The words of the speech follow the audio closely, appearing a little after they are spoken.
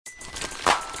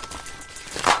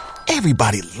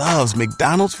Everybody loves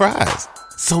McDonald's fries.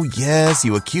 So yes,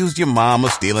 you accused your mom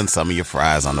of stealing some of your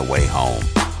fries on the way home.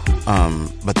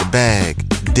 But the bag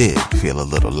did feel a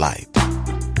little light.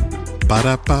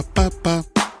 Ba-da-ba-ba-ba.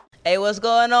 Hey, what's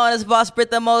going on? It's Boss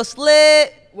Brit the Most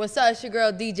Lit. What's up? It's your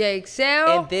girl DJ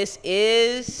Excel. And this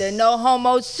is the No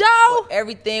Homo Show.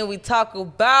 Everything we talk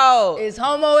about is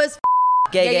homo as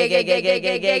gay.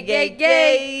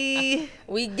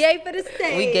 We gay for the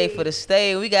state. We gay for the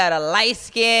state. We got a light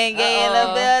skin gay in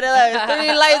the building. Like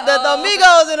 3 lights, the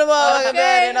amigos in the motherfucking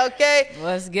building, okay?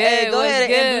 What's good? Hey, go ahead and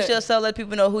good? introduce yourself. Let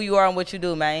people know who you are and what you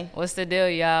do, man. What's the deal,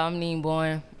 y'all? I'm Neen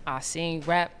Bowen. I sing,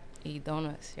 rap, eat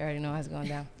donuts. You already know how it's going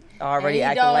down. Already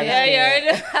acting like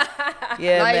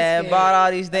Yeah, man. Bought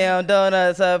all these damn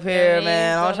donuts up here,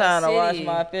 man. I'm trying to watch City.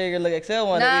 my figure. Look, Excel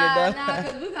want to eat a donut. Nah,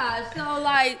 because we got so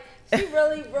like, she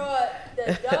really brought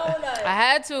the donuts. I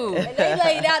had to. And they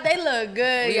laid out, they look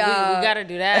good, y'all. We got to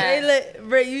do that. They look,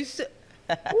 Brit, you should.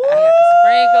 I got the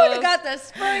sprinkles. They got the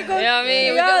sprinkles. You know what I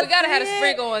mean? We got to have the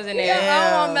sprinkle ones in there. Yeah, I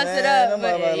don't want to mess it up.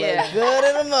 But yeah. look good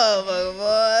in the motherfucker,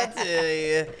 boy. I tell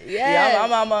you. Yeah,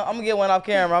 I'm gonna get one off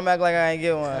camera. I'm acting like I ain't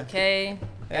get one. Okay.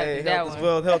 Hey, that health is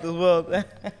wealth. Health is wealth.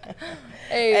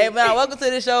 Hey, man, welcome to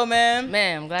the show, man.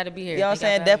 Man, I'm glad to be here. You know what I'm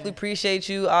saying? Definitely appreciate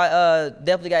you. I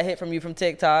definitely got hit from you from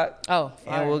TikTok. Oh,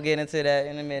 and we'll get into that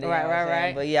in a minute.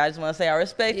 Right. But yeah, I just want to say I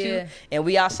respect you. And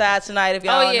we outside tonight if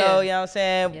y'all don't know, you know what I'm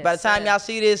saying? Yes, by the time y'all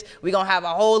see this, we going to have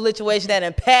a whole situation that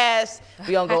done passed.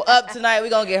 We going to go up tonight. We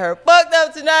going to get her fucked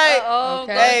up tonight.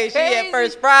 Okay. Hey, she at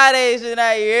First Fridays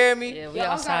tonight, you hear me? Yeah, we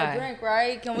y'all outside. got a drink,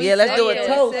 right? Can we Let's do a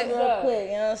toast real real quick,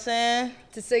 you know what I'm saying?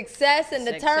 To success and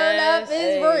the turn up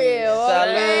is real.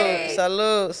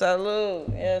 Salute.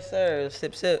 Yes, sir.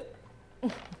 Sip.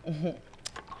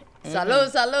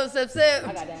 Salute, sip.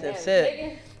 Sip.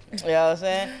 You know what I'm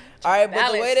saying? All right,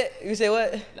 but the way that you say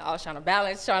what? I was trying to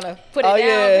balance, trying to put it down,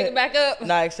 pick it back up.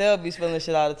 Nah, Excel be spilling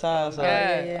shit all the time, so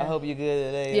yeah. I hope you're good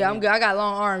today. Yeah, I'm good. I got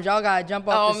long arms. Y'all gotta jump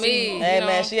off the seat. Hey,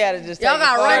 man, she had to just y'all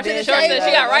got right to the table.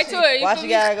 She got right to it. Why she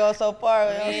gotta go so far? You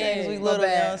know what I'm saying? 'Cause we little,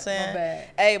 you know what I'm saying?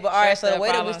 Hey, but all right, so the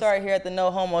way that we start here at the No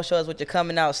Homo Show is with your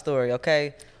coming out story,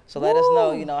 okay? So let us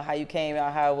know, you know, how you came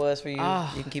out, how it was for you.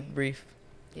 You can keep it brief.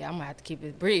 Yeah, I'm gonna have to keep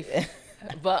it brief.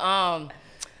 But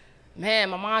man,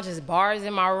 my mom just bars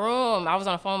in my room. I was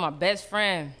on the phone with my best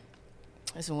friend.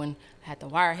 This is when I had the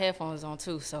wire headphones on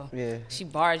too. So she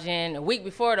barged in. A week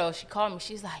before though, she called me.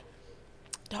 She's like,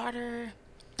 "Daughter,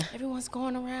 everyone's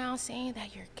going around saying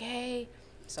that you're gay."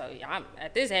 So I'm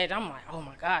at this age, I'm like, "Oh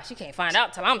my gosh, she can't find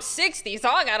out till I'm 60." So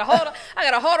I gotta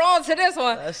hold on to this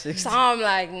one. So I'm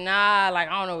like, "Nah, like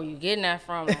I don't know where you getting that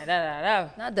from." Like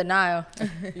Not denial.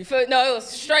 You feel? No, it was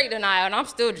straight denial, and I'm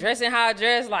still dressing how I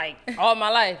dress like all my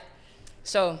life.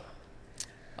 So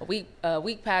a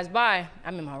week passed by.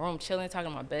 I'm in my room chilling, talking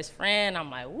to my best friend.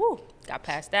 I'm like, woo, got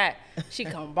past that. She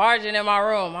come barging in my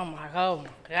room. I'm like, oh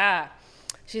my God.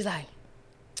 She's like,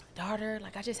 "Daughter,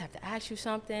 like I just have to ask you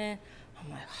something." I'm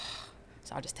like, oh.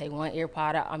 So I'll just take one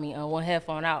one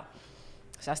headphone out.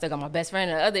 So I still got my best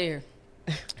friend in the other ear.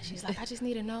 She's like, "I just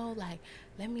need to know, like,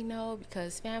 let me know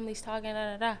because family's talking,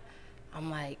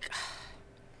 I'm like,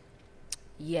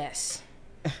 yes.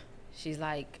 She's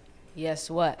like, "Yes,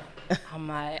 what?" I'm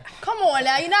like, come on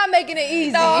now, you're not making it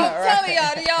easy. no, I'm telling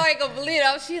y'all ain't gonna believe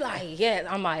it. She like, "Yeah."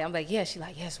 I'm like, "Yeah." She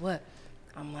like, "Yes, what?"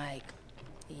 I'm like,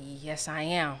 "Yes, I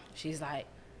am." She's like,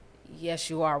 "Yes,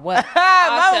 you are what?"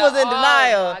 Mama was in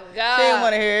denial. Oh my God. She didn't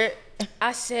want to hear it.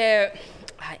 I said,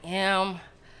 "I am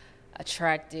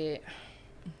attracted."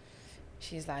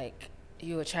 She's like,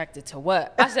 "You attracted to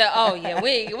what?" I said, "Oh yeah, we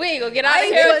ain't gonna get out of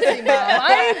here."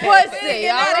 I ain't pussy.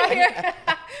 Out of here.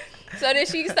 So then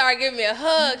she started giving me a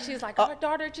hug. She's like, "Our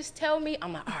daughter, just tell me."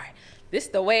 I'm like, all right, this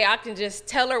is the way I can just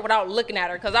tell her without looking at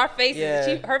her. Because our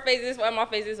faces, her face is this way, my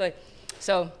face is this way.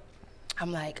 So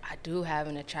I'm like, "I do have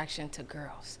an attraction to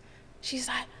girls." She's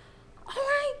like, "All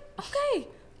right, okay,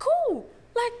 cool."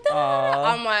 Like that.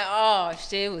 I'm like, oh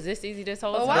shit, was this easy this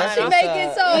whole time? Why she make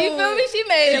it so? You feel me? She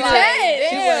made it like,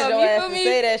 She wanted your ass to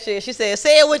say that shit. She said,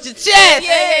 "Say it with your chest."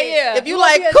 Yeah. If you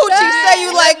like coochie, say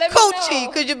you like coochie,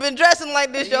 because you've been dressing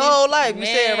like this your whole life. You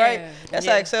said it right. That's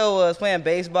how Excel was playing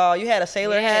baseball. You had a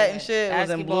sailor hat and shit. It was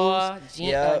in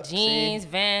blues. Jeans,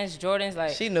 Vans, Jordans.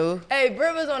 Like she knew. Hey,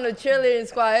 Britt was on the cheerleading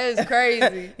squad. It was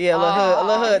crazy. A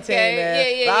little hood team,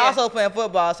 man. Yeah. But I also playing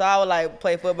football, so I would like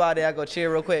play football. Then I go cheer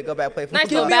real quick, go back play football.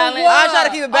 Nice little balance. I try to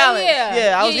keep it balanced.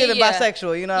 I was getting yeah.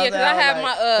 bisexual, you know what I'm saying? Yeah,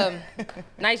 because I had my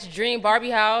nice dream Barbie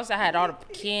house. I had all the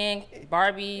Ken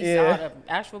Barbies, all the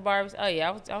actual Barbies. Oh, yeah,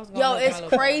 I was going Yo, it's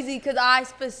crazy because I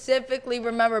specifically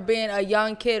remember being a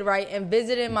young kid, right, and and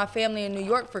visiting my family in New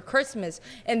York for Christmas.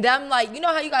 And them, like, you know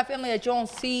how you got family that you don't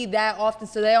see that often,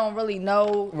 so they don't really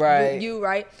know you,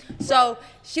 right? So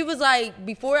she was like,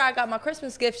 before I got my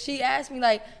Christmas gift, she asked me,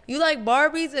 like, you like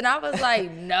Barbies? And I was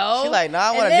like, no. She like, no,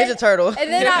 I want a Ninja Turtle.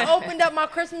 And then I opened up my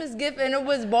Christmas gift, and it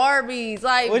was Barbies.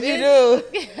 Like, what'd you do?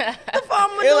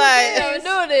 You're like,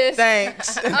 do this.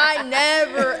 Thanks. I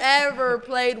never, ever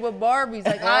played with Barbies.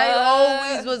 Like, I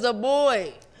always was a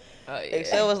boy.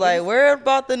 Excel was like, where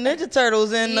about the Ninja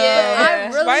Turtles in I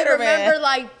really Spider-Man? remember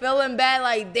like feeling bad,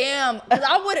 like damn,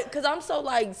 because I'm so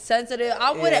like sensitive.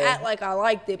 I wouldn't act like I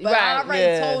liked it, but I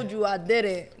already told you I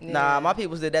didn't. Nah, my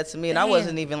peoples did that to me, and I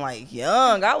wasn't even like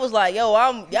young. I was like, yo,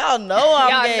 y'all know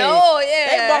I'm gay.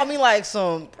 They bought me like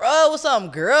some, bro, it was something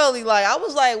girly. Like I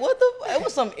was like, what the? It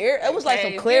was some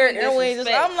some clear earrings.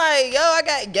 I'm like, yo, I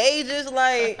got gauges,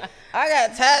 like. I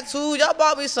got tattoos. Y'all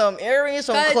bought me some earrings,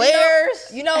 some Claire's.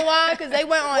 You know why? Because they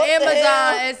went on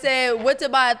Amazon and said, what to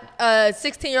buy a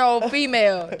 16-year-old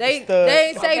female. They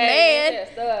ain't say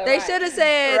man. They should have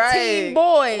said teen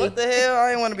boy. What the hell?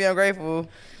 I didn't want to be ungrateful.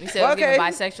 You said I was even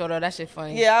bisexual, though. That shit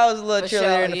funny. Yeah, I was a little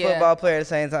cheerleader and a football player at the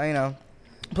same time, you know.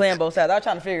 Playing both sides. I was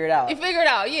trying to figure it out. You figured it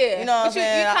out, yeah. You know what I'm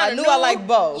saying? I knew I liked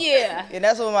both. Yeah. And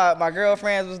that's what my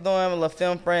girlfriends was doing, my little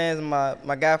film friends, and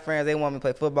my guy friends, they wanted me to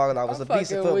play football because I was a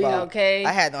beast of football. Okay.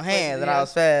 I had no hands and I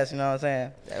was fast, you know what I'm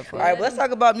saying? All right, but let's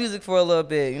talk about music for a little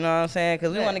bit, you know what I'm saying?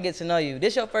 Because we want to get to know you.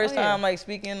 This your first time, like,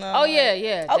 speaking? Yeah, Okay,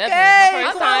 definitely. My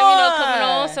first time, coming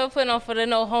on, so putting on for the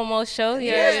No Homo show.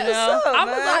 Yeah, what's up, I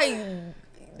was like...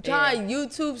 trying to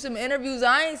YouTube some interviews.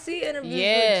 I ain't see interviews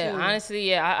with you.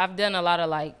 Honestly, I've done a lot of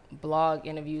like blog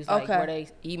interviews, like where they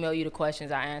email you the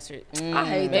questions I answered. I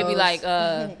hate maybe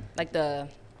those. like the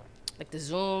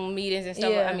Zoom meetings and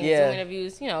stuff. I mean, Zoom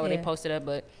interviews. You know, they posted up,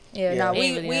 but we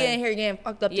in here getting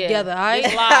fucked up together. All right,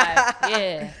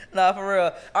 live. Nah, for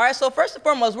real. All right, so first and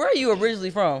foremost, where are you originally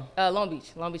from? Long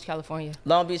Beach, California.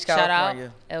 Long Beach,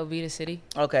 California. Shout out, LB the city.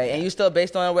 Okay, and you still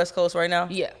based on the West Coast right now?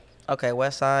 Yeah. Okay,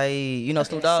 West Side. You know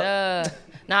Snoop Dogg?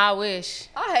 Nah, I wish.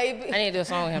 I hate it. I need to do a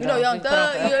song with him. You know Young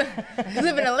Thug. You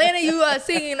live in Atlanta. You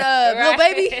singing Lil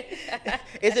Baby.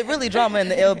 Is it really drama in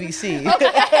the LBC?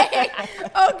 Okay,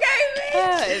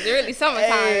 man. Is it really summertime?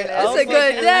 It's a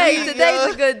good day.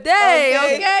 Today's a good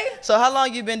day. Okay. So how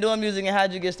long you been doing music and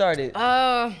how'd you get started?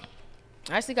 I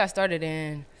actually got started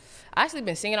I actually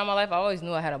been singing all my life. I always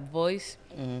knew I had a voice.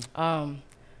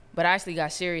 But I actually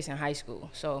got serious in high school.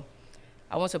 So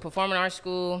I went to performing arts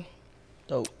school.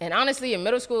 Dope. And honestly, in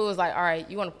middle school, it was like, all right,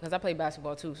 you want to, because I played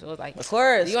basketball too. So it was like, of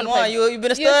course. You you've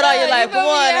been a stud all your life. Come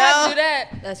on now. Do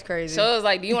that. That's crazy. So it was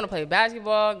like, do you want to play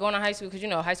basketball, going to high school?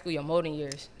 Because, high school, your molding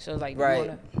years. So it's like, do you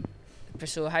want to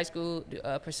pursue a high school,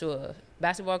 pursue a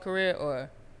basketball career or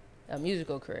a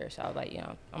musical career? So I was like,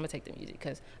 I'm going to take the music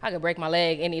because I could break my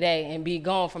leg any day and be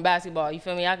gone from basketball. You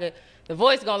feel me? The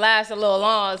voice going to last a little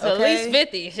long, so at least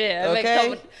 50. Shit,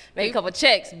 make a couple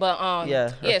checks. But,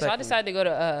 so I decided to go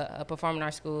to a performing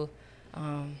arts school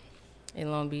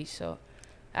in Long Beach. So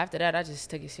after that, I just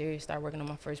took it serious, started working on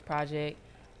my first project.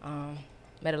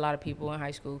 Met a lot of people in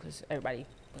high school because everybody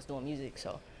was doing music.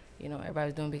 So, everybody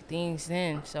was doing big things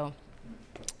then. So,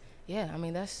 yeah, I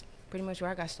mean, that's pretty much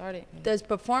where I got started. Does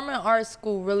performing arts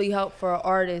school really help for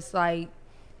artists? Like,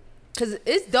 because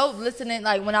it's dope listening,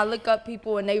 like, when I look up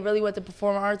people and they really went to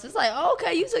performing arts, it's like, oh,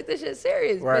 okay, you took this shit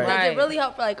serious. Right. But does it really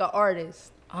help for, like, an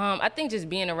artist? I think just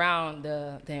being around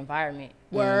the environment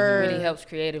really helps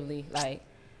creatively. Like,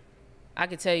 I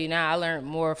could tell you now, I learned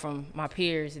more from my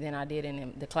peers than I did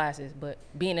in the classes, but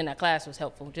being in that class was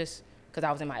helpful just because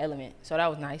I was in my element. So that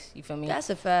was nice, you feel me? That's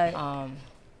a fact.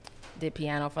 Did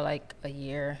piano for like a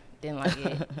year, didn't like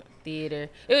it. Theater.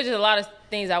 It was just a lot of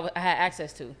things I had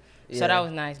access to. So that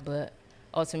was nice, but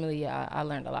ultimately, I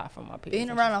learned a lot from my peers. Being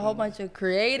around a whole bunch of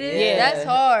creatives, that's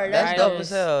hard. That's dope as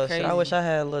hell. Shit, I wish I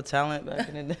had a little talent back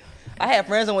in the day. I had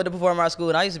friends that went to performing arts school,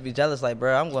 and I used to be jealous. Like,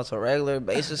 bro, I'm going to a regular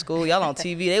basic school. Y'all on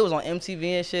TV. They was on MTV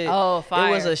and shit. Oh,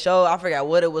 fire. It was a show. I forgot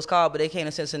what it was called, but they came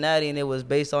to Cincinnati, and it was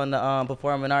based on the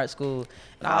performing arts school.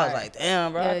 And I was like,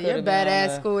 damn, bro. Yeah, your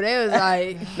badass school. They was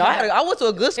like... No, I went to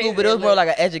a good school, but it was more like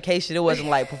an education. It wasn't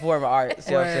like performing arts.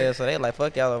 You know what I'm saying? So they like,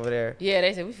 fuck y'all over there. Yeah,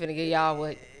 they said, we finna get y'all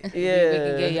what we can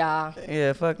get y'all.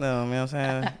 Yeah, fuck them, you know what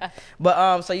I'm saying?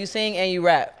 But so you sing and you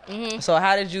rap. Mm-hmm. So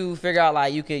how did you figure out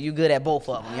like you good at both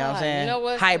of them? You know what I'm saying? You know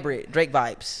what? Hybrid, Drake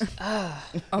vibes.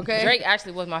 Okay. Drake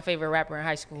actually was my favorite rapper in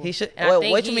high school. He should.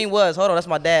 What you mean was? Hold on, that's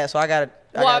my dad. So I got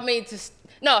to.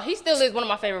 No, he still is one of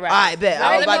my favorite rappers. I bet.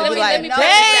 I was about to be like, damn.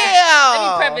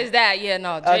 Let me preface that. Yeah,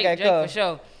 no, Drake cool. for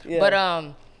sure. Yeah.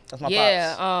 But that's my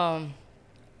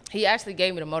pops. he actually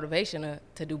gave me the motivation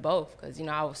to do both, because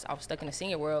I was stuck in the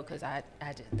singing world because I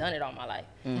just done it all my life.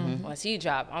 Once he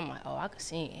dropped, I'm like, oh, I could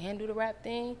sing and do the rap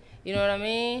thing. You know what I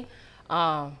mean?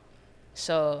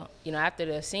 So after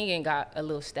the singing got a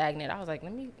little stagnant, I was like,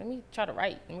 let me try to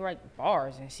write. Let me write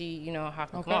bars and see how I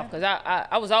can come off, because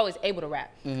I was always able to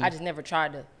rap. I just never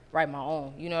tried to write my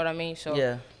own. You know what I mean?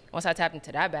 So once I tapped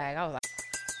into that bag, I was like,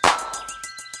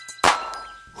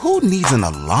 who needs an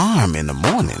alarm in the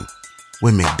morning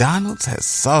when McDonald's has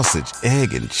sausage,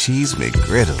 egg, and cheese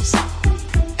McGriddles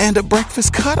and a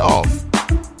breakfast cutoff?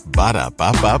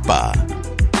 Ba-da-ba-ba-ba.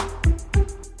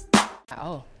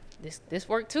 Oh, this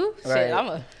worked too? Right. Shit, I'm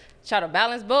gonna try to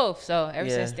balance both. So ever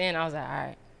since then, I was like, all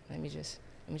right, let me just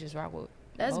rock with.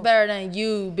 That's better than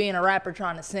you being a rapper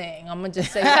trying to sing. I'm gonna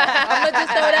just say that. I'm gonna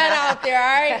just throw that out there, all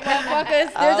right,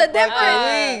 motherfuckers. There's a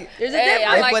difference. There's a difference.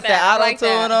 I like put that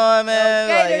auto-tune on,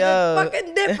 man. Okay, there's a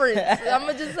fucking difference. I'm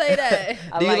gonna just say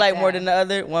that. Do you like more than the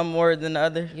other? One more than the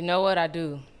other? You know what I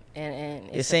do, and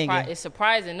it's singing. It's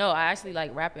surprising. No, I actually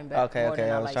like rapping better. Okay. I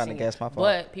was like trying singing. to guess my fault.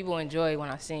 But people enjoy when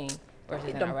I sing.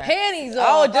 Get them panties on.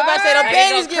 Oh, just about to say them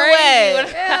panties get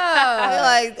wet. Yeah. You're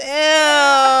like,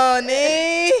 damn,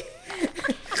 Nee.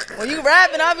 When you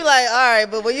rapping, I'll be like, all right,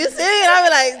 but when you sing, I'll be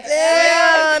like,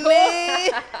 damn,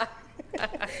 Nee.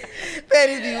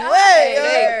 Panties be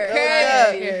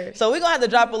wet. So we're going to have to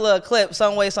drop a little clip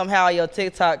some way, somehow, your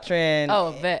TikTok trend.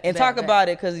 Oh, bet. And talk about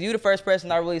it, because you're the first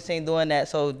person I really seen doing that.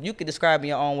 So you could describe in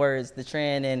your own words the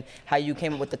trend and how you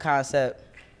came up with the concept.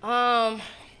 Well,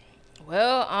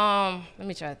 let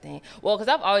me try to think. Well, because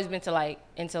I've always been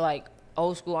into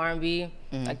old school R&B.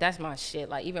 Like, that's my shit.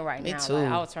 Like, even right now, too. like,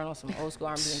 I'll turn on some old school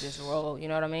R&B and just roll. You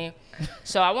know what I mean?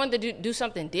 So I wanted to do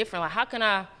something different. Like, how can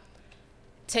I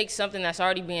take something that's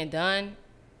already being done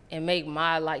and make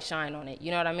my light shine on it?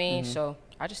 You know what I mean? So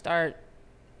I just started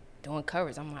doing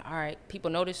covers. I'm like, all right, people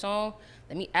know this song.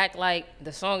 Let me act like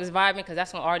the song is vibing, because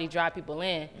that's gonna already drive people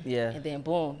in. Yeah. And then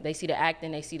boom, they see the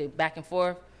acting, they see the back and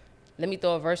forth. Let me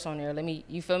throw a verse on there.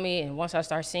 You feel me? And once I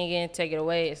start singing, take it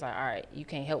away, it's like, all right, you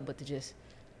can't help but to just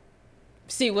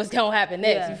see what's gonna happen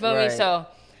next. You feel me? So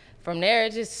from there,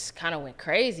 it just kind of went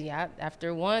crazy.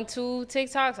 After 1-2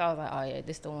 TikToks, I was like, oh yeah,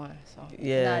 this the one. So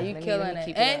nah, you killing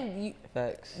it. And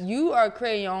you are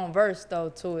creating your own verse though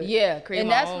to it. Yeah, creating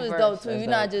my own verse. And that's what's dope too. You're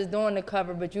not just doing the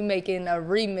cover, but you making a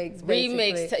remix.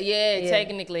 Basically.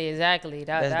 Technically, exactly.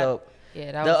 That's dope.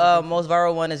 Yeah, that was the most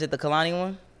viral one. Is it the Kalani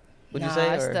one? Would you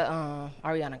say? It's the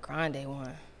Ariana Grande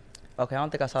one. Okay, I don't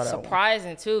think I saw that one.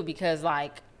 Surprising too, because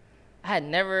like I had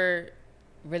never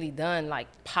really done like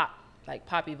poppy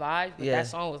vibes, but that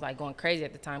song was like going crazy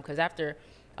at the time, because after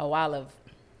a while of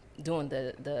doing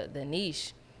the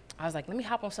niche, I was like, let me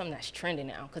hop on something that's trending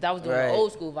now, because I was doing the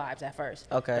old school vibes at first.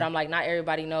 Okay. But I'm like, not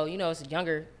everybody know. It's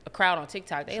a crowd on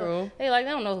TikTok. They don't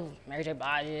know who Mary J.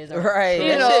 Blige is. Or,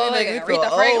 You know,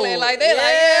 Aretha Franklin. Like they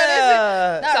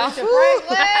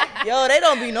Yo, they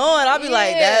don't be knowing. I'll be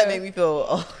like, that make me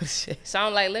feel shit. So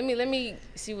I'm like, let me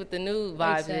see what the new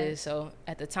vibes is. So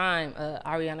at the time,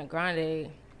 Ariana Grande,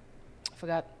 I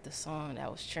forgot the song that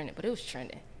was trending, but it was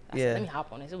trending. I said, let me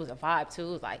hop on this. It was a vibe too.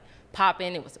 It was like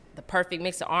popping. It was the perfect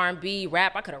mix of R&B,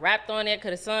 rap. I could have rapped on it.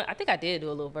 Could have sung. I think I did do a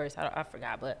little verse. I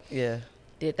forgot, but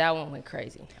did that one went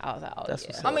crazy. I was like, oh,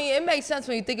 that's I mean, it makes sense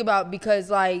when you think about, because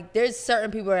like there's certain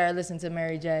people that listen to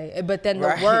Mary J, but then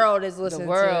the world is listening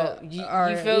to you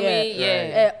feel me?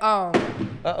 Yeah.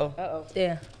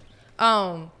 Yeah.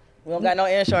 We don't got no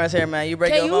insurance here, man. You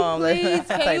break your mom. Can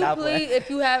you please, if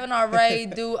you haven't already,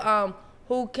 do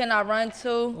Who Can I Run To?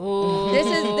 Ooh, this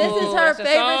is her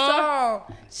favorite song.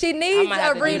 She needs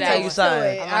a remix to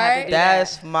it. All right,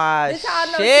 that's my shit.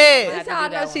 This is how I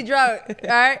know she drunk. All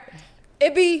right,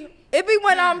 it be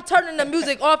when I'm turning the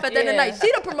music off at the end of the night.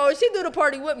 She the promoter. She do the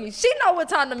party with me. She know what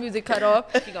time the music cut off.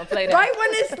 She gonna play that.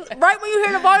 Right when you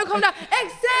hear the volume come down.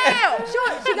 Exhale. She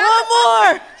got one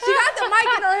more. She got the mic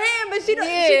in her hand, but she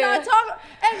not talking.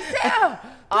 Exhale.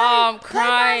 I'm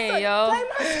crying, yo.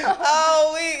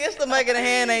 Oh, it's the mic in the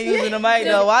hand, ain't using the mic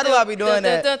though. Why do I be doing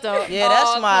that? Yeah,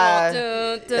 that's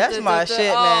my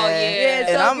shit, man.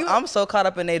 And I'm so caught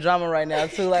up in their drama right now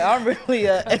too. Like I'm really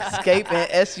escaping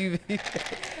SUV.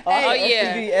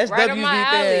 SWV right on my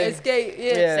alley. Escape,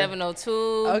 702.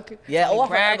 Okay. Yeah, I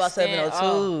forgot about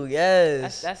 702.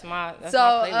 Yes. That's my playlist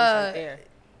right there.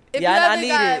 If you ever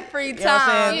got free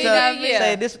time,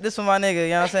 say this for my nigga, you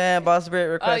know what I'm saying? Boss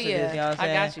Spirit requested this, you know what I'm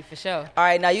saying? I got you for sure. All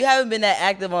right, now you haven't been that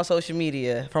active on social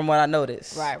media from what I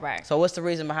noticed. Right. So what's the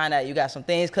reason behind that? You got some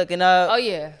things cooking up? Oh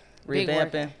yeah.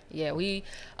 Revamping? Yeah, we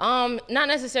not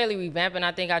necessarily revamping.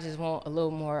 I think I just want a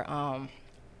little more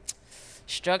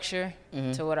structure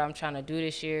to what I'm trying to do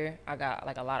this year. I got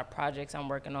like a lot of projects I'm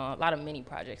working on, a lot of mini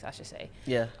projects, I should say.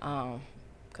 Yeah.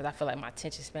 Because I feel like my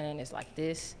attention span is like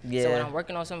this. Yeah. So when I'm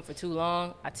working on something for too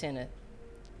long, I tend to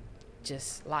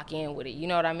just lock in with it. You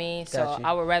know what I mean? Got you.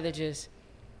 I would rather just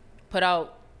put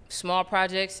out small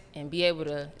projects and be able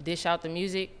to dish out the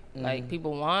music like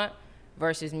people want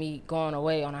versus me going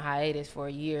away on a hiatus for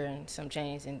a year and some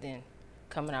change and then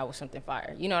coming out with something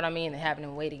fire. You know what I mean? And having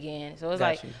them wait again. So it's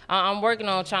like I'm working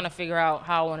on trying to figure out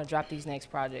how I want to drop these next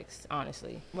projects,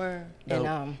 honestly. Word. And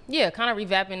kind of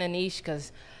revamping the niche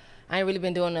because I ain't really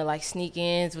been doing the like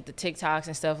sneak-ins with the TikToks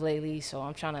and stuff lately. So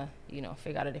I'm trying to,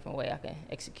 figure out a different way I can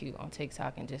execute on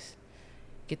TikTok and just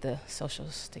get the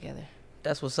socials together.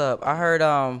 That's what's up. I heard,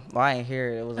 well, I ain't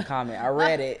hear it. It was a comment. I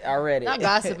read it. Not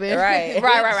gossiping. Right.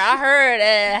 Right. I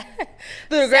heard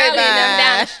through the Sally grapevine. and them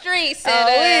down the street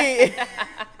said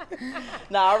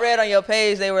No, I read on your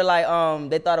page they were like,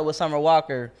 they thought it was Summer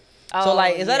Walker. So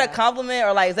like, is that a compliment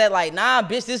or like, is that like, nah,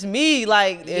 bitch, this me?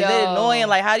 Like, is it annoying?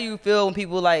 Like, how do you feel when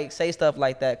people like say stuff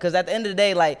like that? Because at the end of the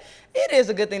day, like, it is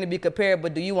a good thing to be compared,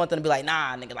 but do you want them to be like,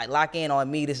 nah, nigga, like lock in on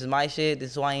me. This is my shit.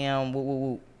 This is who I am. Woo, woo,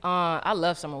 woo. I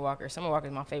love Summer Walker. Summer Walker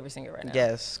is my favorite singer right now.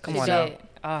 Yes, come on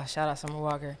now. Shout out Summer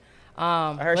Walker.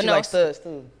 I heard she likes studs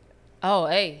too. Oh,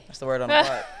 hey. That's the word on the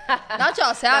part. Not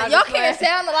y'all sound. Y'all can't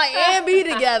sound like A and B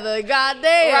together.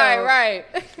 Goddamn. Right.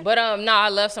 But I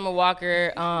love Summer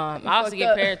Walker. I also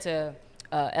get paired to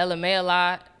LMA a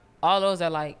lot. All those are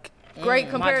like great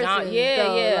comparison.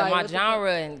 Yeah. Like, my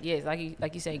genre and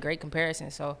like you say, great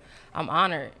comparison. So I'm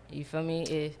honored. You feel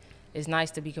me? It's nice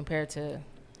to be compared to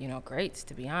greats,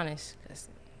 to be honest, because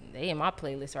they in my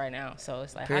playlist right now. So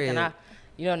it's like, Period. how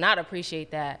can I, not appreciate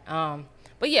that?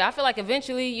 But yeah, I feel like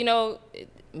eventually,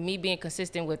 me being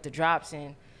consistent with the drops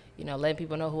and, letting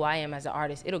people know who I am as an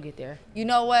artist, it'll get there. You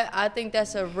know what? I think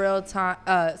that's a real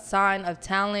sign of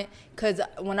talent, because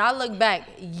when I look back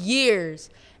years,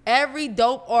 every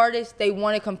dope artist, they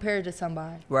want to compare to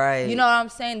somebody. Right. You know what I'm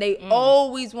saying? They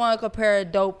always want to compare a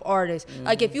dope artist.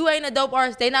 Like, if you ain't a dope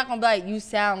artist, they not going to be like, you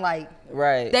sound like.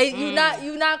 Right. You not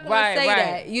going to say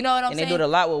that. You know what I'm saying? And they do it a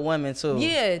lot with women, too.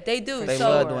 Yeah, they do. They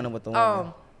love doing it with the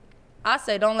women. I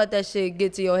say don't let that shit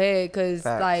get to your head, because,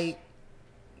 like,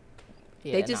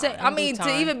 they just say, I mean,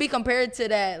 to even be compared to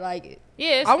that, like,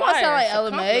 yeah, I want to sound like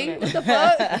LMA. What the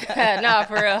fuck? Nah,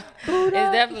 for real. It's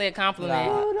definitely a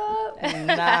compliment.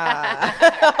 Nah.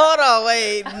 Hold on,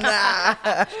 wait. Nah.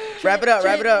 Wrap it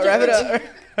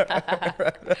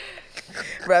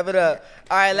up.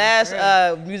 All right,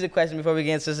 last music question before we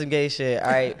get into some gay shit.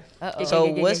 All right. So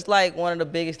what's like one of the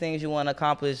biggest things you want to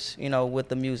accomplish, with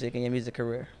the music and your music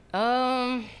career?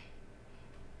 I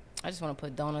just want to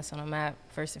put donuts on the map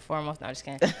first and foremost. No, I'm just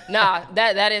kidding. Nah,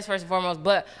 that is first and foremost.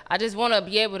 But I just want to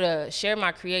be able to share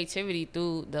my creativity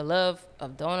through the love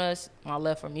of donuts, my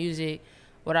love for music,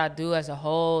 what I do as a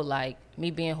whole, like me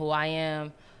being who I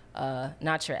am,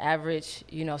 not your average,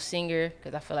 singer.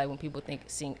 Because I feel like when people think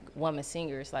woman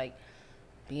singer, it's like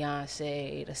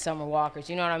Beyonce, the Summer Walkers.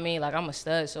 You know what I mean? Like, I'm a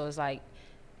stud, so it's like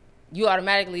you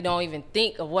automatically don't even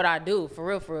think of what I do, for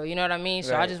real. You know what I mean?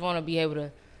 So I just want to be able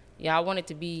to. Yeah, I want it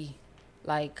to be,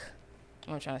 like,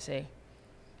 what I'm trying to say,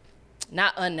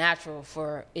 not unnatural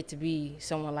for it to be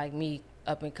someone like me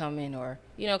up and coming, or,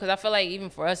 because I feel like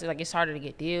even for us, it's harder to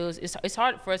get deals. It's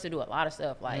hard for us to do a lot of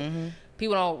stuff. Like,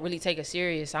 people don't really take us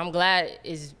serious. I'm glad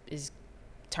it's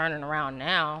turning around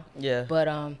now. Yeah. But,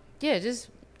 just,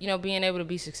 being able to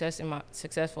be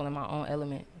successful in my own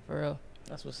element, for real.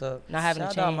 That's what's up. Not having to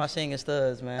change. Shout out my singing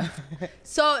studs, man.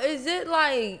 So is it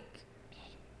like,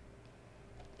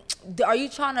 are you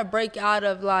trying to break out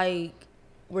of like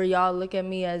where y'all look at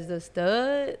me as a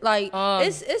stud? Like,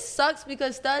 it sucks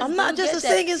because studs. I'm not just a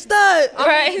singing stud,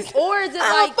 right? Or is it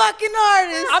I'm like a fucking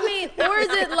artist? I mean, or is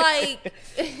it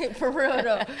like for real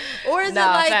though? Or is it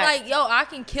like yo, I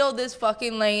can kill this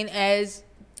fucking lane as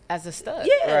a stud?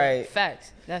 Yeah, right.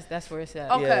 Facts. That's where it's at.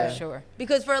 Okay, yeah. For sure.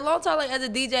 Because for a long time, like as a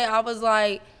DJ, I was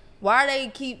like, why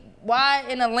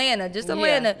in Atlanta, just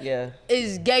Atlanta,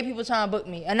 is gay people trying to book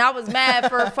me? And I was mad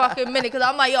for a fucking minute because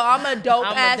I'm like, yo, I'm a dope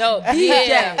ass DJ.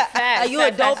 Yeah, facts, like, you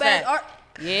a dope ass art.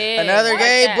 Yeah. Another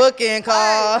gay booking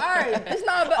call. All right. It's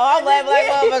not about. Oh, I'm laughing like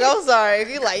motherfucker. I'm sorry. If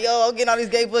you like, yo, I'm getting all these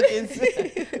gay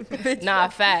bookings. Nah,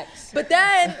 facts. But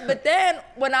then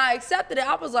when I accepted it,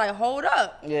 I was like, hold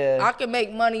up. Yeah. I can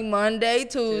make money Monday,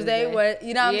 Tuesday. What,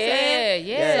 you know what I'm saying?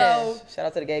 Yeah. So shout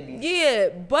out to the gay bees. Yeah,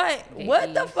 but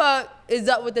what the fuck is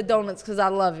up with the donuts? Because I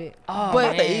love it. Oh, but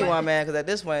I'm about to eat one, man, because at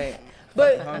this point.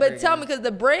 But tell me, because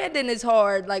the branding is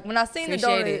hard. Like, when I seen the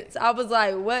donuts, I was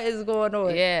like, what is going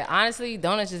on? Yeah, honestly,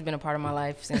 donuts has been a part of my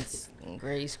life since in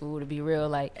grade school, to be real.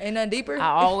 Like, ain't nothing deeper. I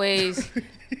always.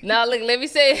 No, look, let me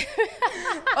say.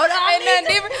 Ain't nothing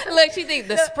deeper. Look, she think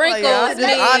the sprinkles. Like,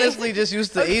 yeah, I honestly just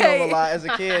used to eat them a lot as a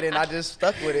kid, and I just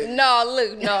stuck with it.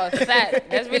 No, it's fact.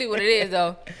 That's really what it is,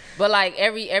 though. But like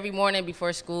every morning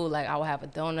before school, like I would have a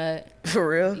donut. For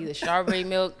real? Either strawberry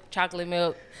milk, chocolate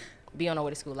milk, be on the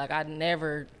way to school. Like I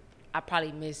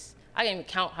probably miss, I can't even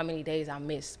count how many days I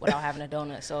missed without having a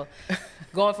donut. So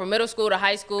going from middle school to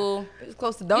high school. It was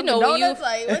close to donuts,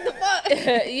 like what the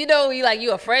fuck?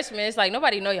 You a freshman, it's like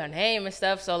nobody know your name and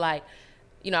stuff. So like,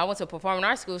 I went to a performing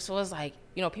arts school, so it's like,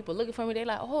 people looking for me, they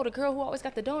like, oh, the girl who always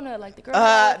got the donut, like the girl.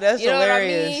 That's you know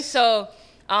hilarious. What I mean?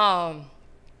 So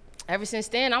ever since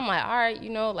then, I'm like, all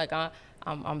right, like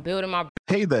I'm building my.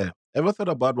 Hey there, ever thought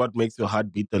about what makes your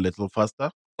heart beat a little faster?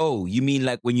 Oh, you mean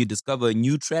like when you discover a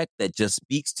new track that just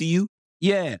speaks to you?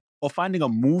 Yeah, or finding a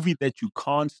movie that you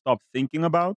can't stop thinking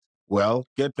about? Well,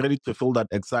 get ready to feel that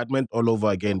excitement all over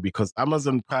again because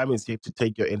Amazon Prime is here to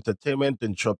take your entertainment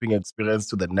and shopping experience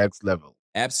to the next level.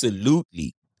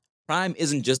 Absolutely. Prime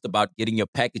isn't just about getting your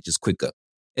packages quicker.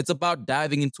 It's about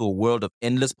diving into a world of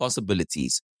endless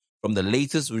possibilities, from the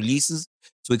latest releases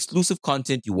to exclusive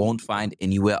content you won't find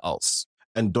anywhere else.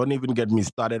 And don't even get me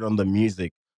started on the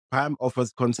music. Prime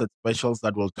offers concert specials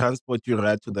that will transport you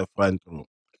right to the front row.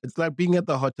 It's like being at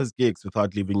the hottest gigs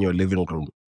without leaving your living room.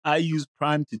 I use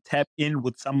Prime to tap in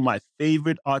with some of my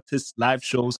favorite artists' live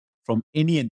shows from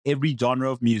any and every genre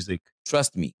of music.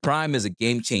 Trust me, Prime is a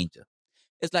game changer.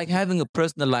 It's like having a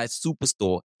personalized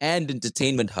superstore and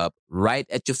entertainment hub right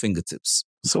at your fingertips.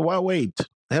 So why wait?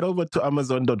 Head over to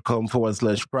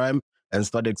amazon.com/Prime and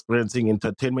start experiencing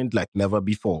entertainment like never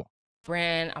before.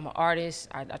 Brand, I'm an artist.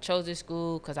 I chose this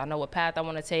school because I know what path I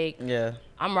want to take. Yeah.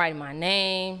 I'm writing my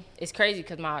name. It's crazy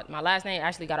because my last name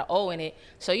actually got an O in it.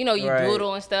 So, you Right.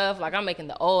 doodle and stuff. Like, I'm making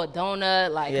the O a donut.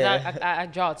 Like, 'cause I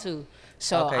draw too.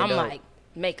 So, Okay, I'm dope. like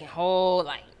making whole,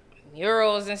 like,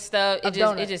 murals and stuff. It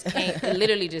just came. It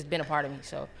literally just been a part of me.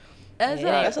 So,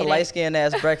 That's a light skinned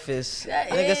ass breakfast. That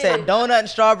Nigga is. said donut and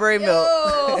strawberry milk.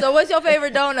 So what's your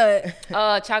favorite donut?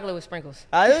 Chocolate with sprinkles.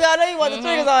 I know you want the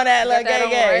sprinkles on that, like Got that on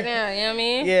gang right gang. now, you know what I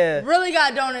mean? Yeah. Really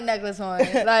got donut necklace on.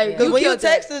 Like, Because when you killed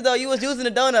that. texted though, you was using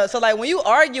the donut. So like when you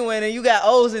arguing and you got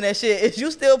O's in that shit, is you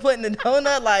still putting the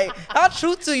donut? Like how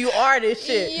true to you are this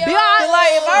shit? Yo. Cause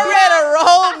like if I read a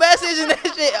whole message and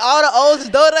that shit, all the O's is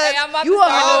donuts. Hey, I'm about You to a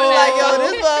start hoe, doing like that. yo,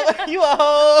 this motherfucker, you a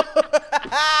hoe.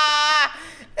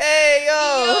 Hey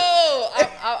yo.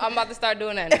 I'm about to start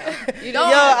doing that now. You Yo, know,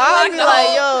 I'll be the like,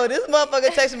 whole- yo, this motherfucker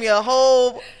texted me a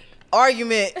whole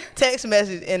argument text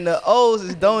message and the O's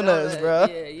is donuts, bro.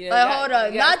 Yeah, Like, hold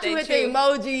up. Not you hit the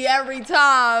emoji every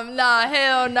time. Nah,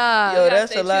 hell nah. Yo,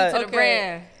 that's a lot. To the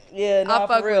brand. Yeah, I nah,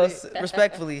 fuck for real, with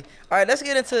respectfully. All right, let's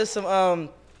get into some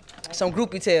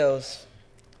groupie tales.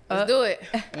 Let's do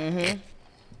it.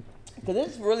 Cause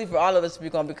this is really for all of us to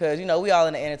speak on because we all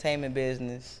in the entertainment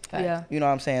business. Yeah. You know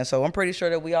what I'm saying? So I'm pretty sure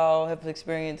that we all have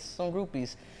experienced some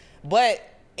groupies. But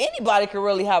anybody could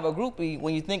really have a groupie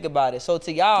when you think about it. So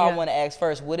to y'all, Yeah. I want to ask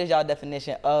first, what is y'all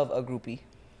definition of a groupie?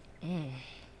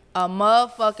 A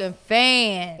motherfucking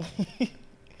fan.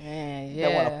 Man, That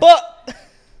yeah. want to fuck.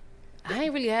 I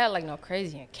ain't really had like no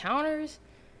crazy encounters,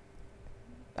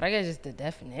 but I guess just the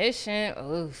definition.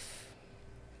 Oof,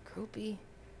 groupie.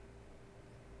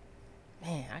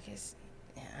 Man, I guess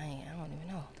I don't even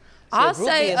know. So I'll a groupie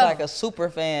say is like a super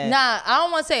fan. Nah, I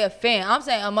don't want to say a fan. I'm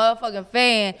saying a motherfucking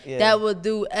fan Yeah. that will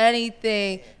do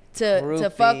anything to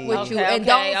fuck Groupie. with you Okay, and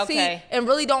okay, don't okay. see and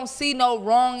really don't see no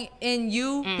wrong in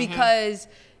you because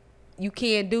you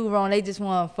can't do wrong. They just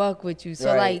want to fuck with you. So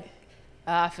Right. like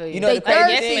I feel you. You know They the crazy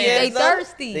thirsty. thing They is, though,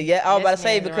 thirsty. I was about to Yes,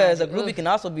 say man, because a around groupie you. can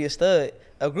also be a stud.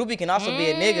 A groupie can also be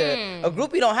a nigga. A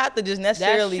groupie don't have to just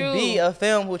necessarily true. be a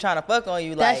film who trying to fuck on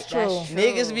you. That's Like true.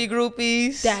 niggas be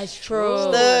groupies. That's true.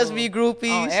 Studs be groupies.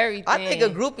 On everything. I think a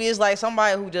groupie is like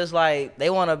somebody who just like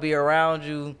they want to be around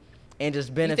you and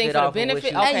just benefit for the off of benefit?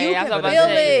 what you. Okay, And you I was can about feel to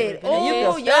say, it. and you can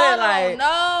Oh, feel y'all it, like, don't know.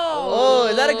 Oh,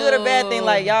 is that a good or bad thing?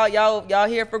 Like y'all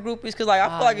here for groupies? Cause like I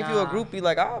feel like if you a nah. groupie,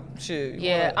 like shit. you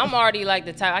Yeah, wanna- I'm already like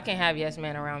the type. I can't have yes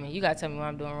man around me. You gotta tell me what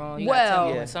I'm doing wrong. You gotta tell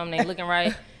me Well- when something ain't looking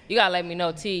right. You gotta let me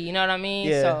know, T. You know what I mean?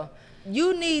 Yeah. So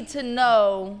You need to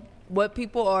know what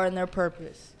people are and their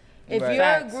purpose. If Right. you're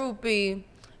Facts. a groupie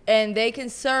and they can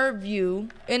serve you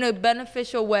in a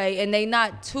beneficial way and they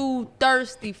not too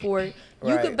thirsty for it,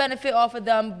 you Right. could benefit off of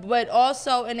them, but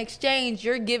also in exchange,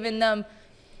 you're giving them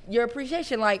your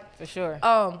appreciation. Like, for sure.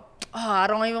 I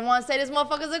don't even want to say this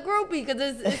motherfucker's a groupie because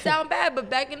it sound bad, but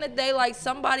back in the day, like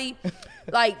somebody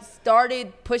like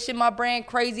started pushing my brand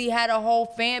crazy, had a whole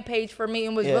fan page for me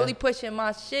and was Yeah. really pushing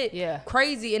my shit Yeah.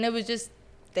 crazy, and it was just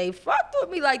they fucked with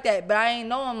me like that, but I ain't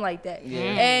know him like that.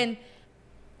 And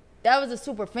that was a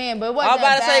super fan, but it wasn't. I was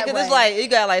about to say, because it's like you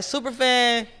got like super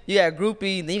fan, you got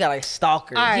groupie, then you got like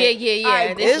stalker. All right. Yeah. All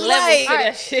right, There's it's levels like- to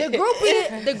that shit.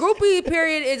 the groupie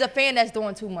period is a fan that's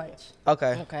doing too much.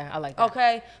 Okay. Okay, I like that.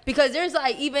 Okay, because there's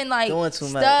like even like Doing too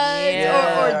much.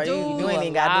 studs or dudes. You ain't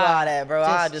even gotta do all that, bro.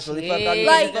 I just really fuck up. Like you,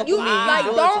 like doing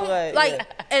don't too much. like,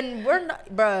 and we're not,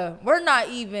 bruh. We're not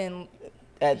even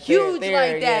At huge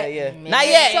there, like that. Yeah. Man. Not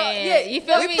yet. So, yeah, You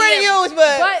feel We me? pretty Yeah. huge,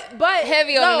 but but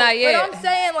Heavy on the not yet. But I'm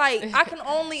saying like I can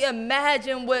only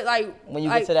imagine what like when you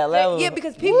like, get to that level. Yeah,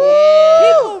 because people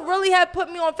really have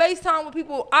put me on FaceTime with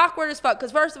people awkward as fuck.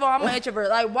 Because first of all, I'm an introvert.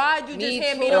 Like, why'd you just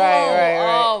hand me the phone? Right.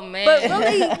 Oh man. But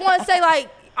really want to say like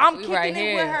I'm We kicking right it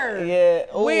here. with her.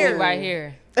 Yeah. Ooh. Weird. right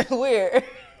here.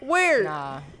 Weird.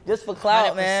 Nah. Just for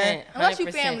clout, 100%. man. Unless you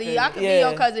 100% family, I could be Yeah.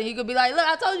 your cousin. You could be like, look,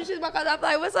 I told you she's my cousin. I'm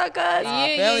like, what's up, cuz?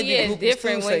 Family be It's groupies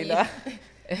different too, when say, you. nah.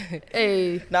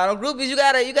 Hey. Nah, them groupies, you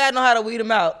gotta know how to weed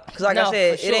them out. Cause like I No,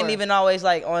 said, for it ain't sure. even always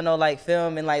like on no like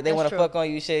film and like they That's wanna true. fuck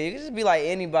on you shit. You can just be like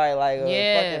anybody, like a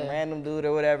Yeah. fucking random dude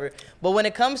or whatever. But when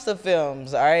it comes to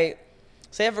films, all right,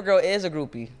 say if a girl is a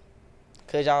groupie,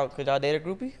 could y'all date a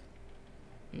groupie?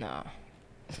 No.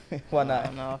 Why I not?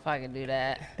 don't know if I could do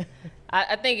that.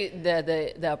 I think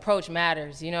the approach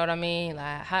matters. You know what I mean?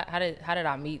 Like how did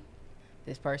I meet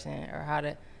this person or how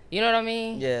did you know what I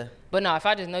mean? Yeah. But no, if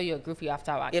I just know you're a groupie off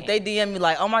top, I If can't. they DM me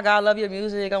like, oh my God, I love your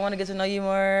music, I want to get to know you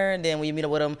more, and then when you meet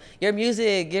up with them, your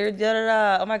music, your da da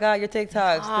da, oh my God, your TikToks,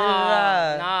 da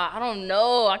da da. Nah, I don't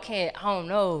know. I can't. I don't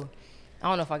know. I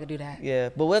don't know if I could do that. Yeah,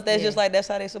 but what if that's Yeah. just like that's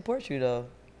how they support you though?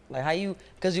 Like how you,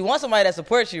 because you want somebody that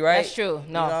supports you, right? That's true. No,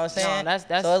 you know what I'm saying? no, that's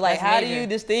so it's like, that's how do major. you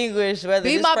distinguish whether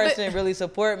Be this my person really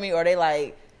support me or they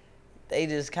like, they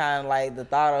just kind of like the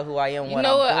thought of who I am. You what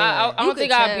know what? I'm I doing. don't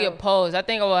think could I'd be tell. opposed. I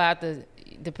think I will have to,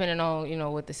 depending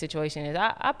on what the situation is.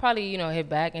 I probably hit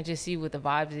back and just see what the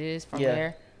vibes is from Yeah.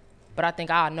 there. But I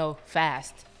think I'll know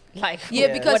fast. Like Yeah,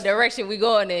 Yeah. because what direction we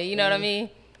going in. You know what I mean?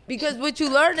 Because what you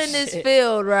learn in this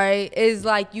field, right, is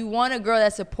like you want a girl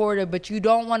that's supportive, but you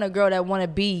don't want a girl that want to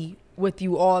be with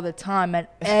you all the time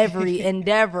at every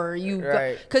endeavor.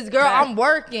 Right. Because girl, I'm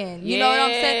working. You know what I'm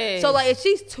saying? Yes. So like, if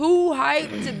she's too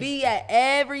hyped to be at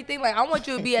everything, like I want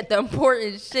you to be at the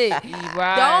important shit. Right,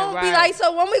 Don't be right. like,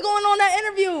 so when we going on that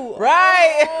interview?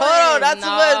 Right. Hold on, not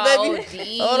too No, much, baby.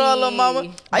 D. Hold on, little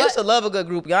mama. I used to love a good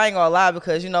groupie. I ain't gonna lie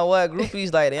because you know what?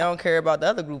 Groupies, like, they don't care about the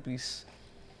other groupies.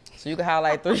 So you can have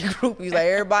like 3 groupies, like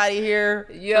everybody here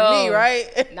for Yo. me,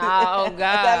 right? Nah, oh Let's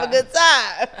God. have a good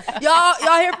time.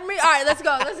 Y'all here for me? All right, let's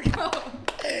go. Let's go.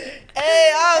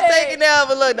 Hey, I'm taking that,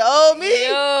 but look, the old me.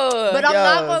 Yo. But I'm Yo,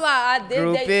 not gonna lie, I did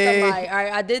groupie. date somebody. All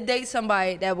right, I did date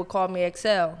somebody that would call me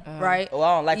Excel, right? Oh,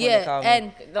 I don't like when they call me.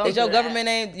 and Don't Is your do that. government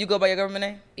name? You go by your government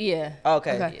name? Yeah.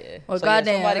 Okay. okay. Yeah. Well, So, yeah,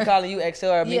 goddamn. somebody calling you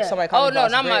Excel or me, Yeah. somebody Oh calling no,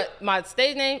 Boss not Brick. my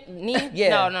stage name, Neen.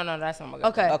 Yeah. No, that's not my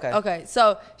girl. Okay.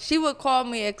 So she would call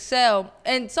me Excel,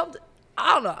 and something.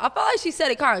 I don't know. I felt like she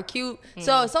said it kind of cute.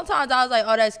 So sometimes I was like,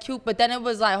 "Oh, that's cute," but then it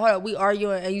was like, "Hold up, we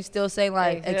arguing, and you still saying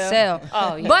like Excel."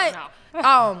 Oh yeah.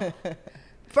 But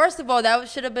first of all, that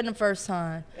should have been the first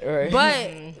time.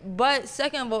 Right. But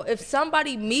second of all, if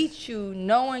somebody meets you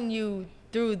knowing you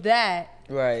through that,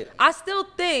 Right. I still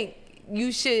think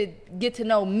you should get to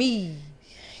know me.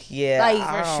 Yeah. Like,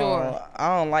 I for don't- sure.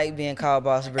 I don't like being called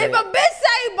Boss Brick. If a bitch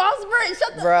say Boss Brick,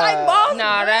 shut the Bruh. like Boss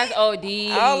Nah, Brick. that's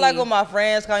OD. I don't like when my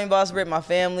friends call me Boss Brick, my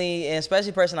family, and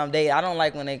especially person I'm dating. I don't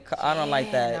like when they. I don't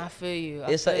like Man, I that. feel you.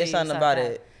 It's something like about that.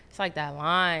 it. It's like that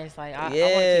line. It's like I want to Yeah.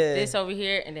 keep this over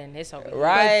here and then this over here.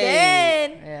 Right.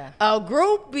 Then Yeah. a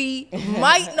groupie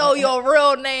might know your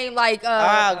real name, like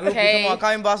Groupie, Okay. come on,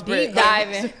 call me Boss Brick. Deep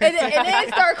diving. and then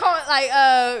start calling like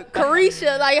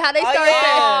Carisha, like how they start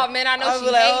Oh saying. man, I know I she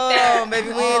be like, hate that. oh, baby,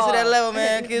 we ain't to that level,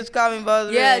 man. Kids call me Boss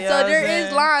Brick. Yeah, you know so what there I'm is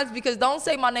saying? lines because don't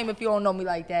say my name if you don't know me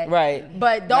like that. Right.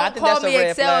 But Nah, I don't think call that's a me red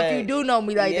Excel if flag. you do know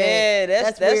me like that. Yeah,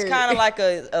 that's weird. kind of like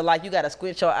like you gotta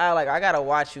squint your eye. Like I gotta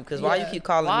watch you because why you Yeah. keep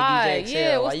calling Why? me DJ Excel?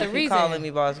 Yeah, why what's you the keep reason? calling me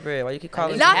Boss Brick? Why you keep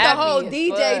calling me? Not the Happy whole as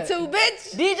DJ fuck. too,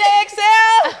 bitch. DJ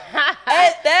Excel.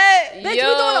 At that. Bitch, we doing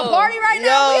a party right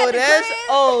now. We Yo, at the that's crib.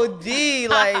 OD.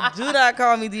 Like, do not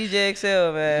call me DJ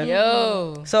Excel, man.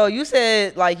 Yo. So you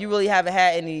said like you really haven't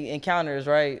had any encounters,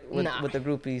 right, with Nah. with the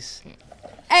groupies?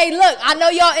 Hey, look, I know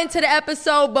y'all into the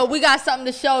episode, but we got something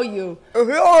to show you. If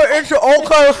y'all into all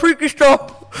kind of freaky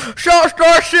stuff,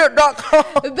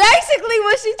 shotStarShit.com. Basically,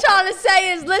 what she trying to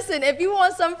say is, listen, if you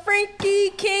want some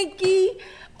freaky, kinky,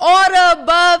 all the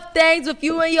above things with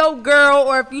you and your girl,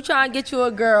 or if you trying to get you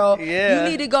a girl, you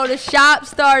need to go to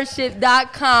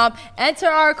shopstarship.com. Enter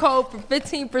our code for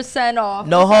 15% off.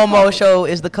 No Homo Show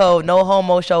is the code. No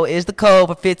Homo Show is the code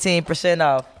for 15%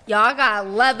 off. Y'all, I got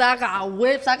leather, I got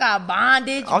whips, I got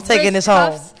bondage. I'm taking this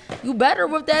home. You better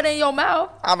whip that in your mouth.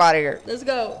 I'm out of here. Let's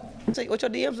go. What your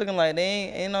DMs looking like? They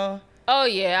ain't, you know. Oh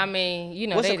yeah, I mean, you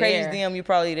know. What's the craziest DM you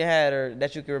probably had or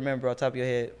that you can remember off the top of your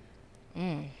head?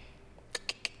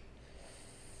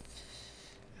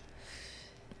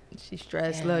 She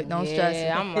stressed. Look, don't stress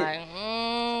it. I'm like,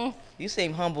 You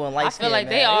seem humble and light skinned. I feel like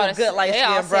man. they all a good light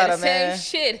skinned brother, man.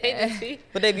 Same shit.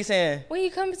 What they be saying? When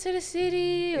you come to the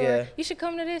city, or you should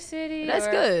come to this city. That's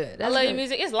good. That's I love good. your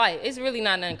music. It's light. It's really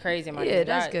not nothing crazy in my music.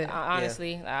 That's good.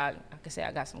 Honestly, I can say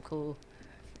I got some cool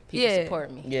people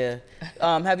support me. Yeah.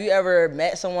 Have you ever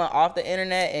met someone off the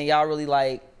internet and y'all really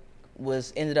like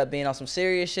ended up being on some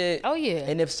serious shit? Oh yeah.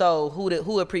 And if so,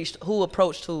 who approached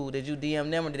who? Did you DM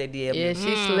them or did they DM you? Yeah,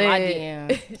 she slid. I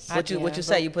DM. What you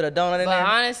say? You put a donut in but there?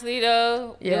 honestly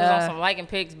though, it was on some liking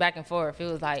pics back and forth. It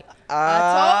was like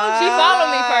I told she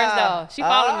followed me first though. She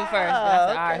followed me first. And I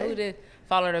said, okay. all right, who did?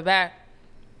 Followed her back.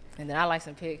 And then I like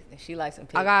some pics, and she likes some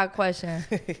pics. I got a question.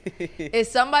 If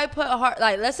somebody put heart,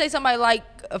 like, let's say somebody like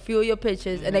a few of your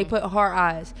pictures and they put heart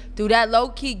eyes, do that low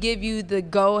key give you the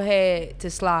go ahead to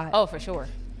slide? Oh, for sure.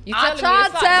 You I try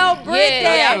to tell Britt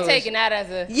that. I'm taking that as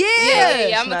a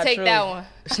Yeah. I'm gonna take that one.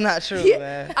 It's not true,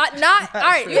 man. Not all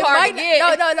right. You hard to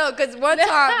get. No. Because one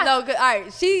time, all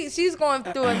right. She's going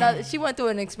through another. She went through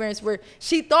an experience where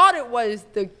she thought it was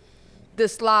the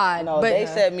slide. No, but they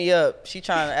set me up. She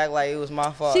trying to act like it was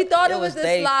my fault. she thought it was the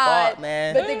they slide, fault,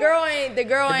 man. but the girl ain't. The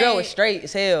girl was straight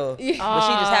as hell. But she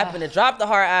just happened to drop the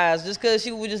hard eyes just because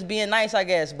she was just being nice, I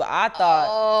guess. But I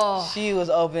thought she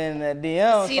was opening the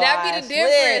DM. See, that be the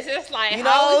difference. It's like,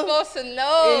 how we supposed to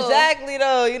know? Exactly,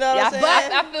 though. You know what I'm saying?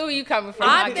 I feel where you coming from.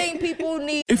 I think people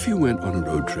need. If you went on a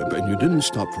road trip and you didn't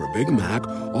stop for a Big Mac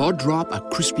or drop a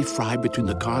crispy fry between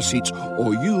the car seats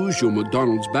or use your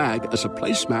McDonald's bag as a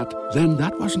placemat, then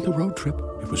that wasn't a road trip.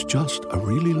 It was just a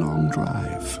really long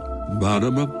drive.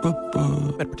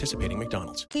 Ba-da-ba-ba-ba. At participating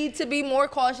McDonald's. Need to be more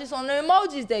cautious on the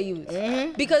emojis they use.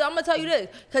 Because I'm gonna tell you this.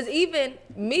 Because even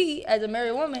me as a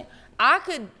married woman, I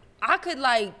could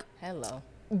like hello.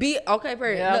 Be okay,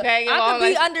 period. Yeah, okay, Look, I could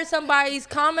be under somebody's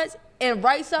comments and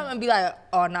write something and be like,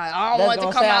 oh no, I don't want it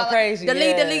to come out crazy.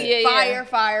 Delete, fire,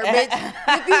 bitch.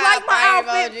 If you like my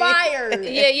outfit, fire.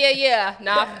 Yeah.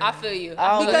 No, I feel you.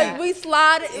 Because we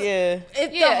slide.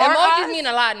 Emojis mean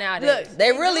a lot nowadays. Look,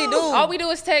 they really do. All we do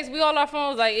is text. We all our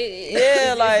phones like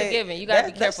it's a given. You gotta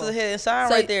be careful. That's the hidden sign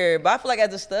right there. But I feel like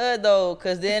as a stud though,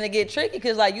 because then it get tricky.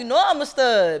 Because like you know I'm a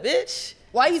stud, bitch.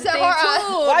 Why you said heart eyes?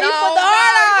 Why you put the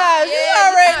heart eyes? You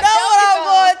already know what I'm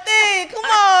going to think. Come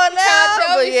on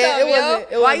now. But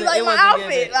yeah, why you like my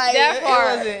outfit? Like that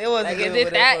part. It wasn't. Like, is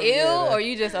it that ill or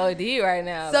you just OD right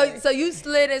now? So you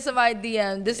slid in somebody's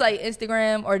DM. This like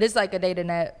Instagram or this like a dating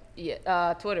app?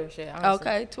 Yeah, Twitter shit. Honestly.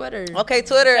 Okay, Twitter. Okay,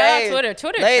 Twitter. Shout out Twitter.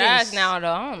 Twitter trash now though.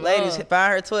 I don't ladies, know.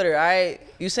 find her Twitter. All right,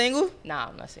 you single? Nah,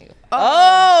 I'm not single.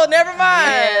 Oh, never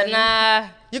mind. Yeah,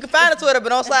 nah. You can find her Twitter, but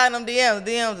don't slide in them DMs.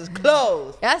 DMs is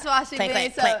closed. That's why she clank,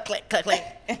 being clank, clank, clank, clank,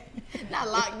 clank. Not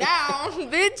locked down,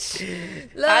 bitch.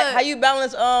 Look. How you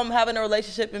balance having a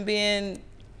relationship and being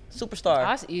superstar?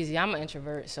 That's easy. I'm an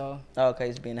introvert, so. Oh, okay,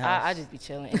 just be in the house. I just be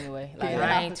chilling anyway. Like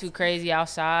I ain't too crazy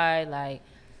outside. Like,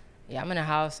 yeah, I'm in the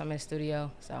house. I'm in the studio,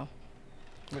 so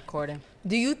recording.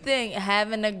 Do you think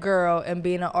having a girl and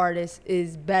being an artist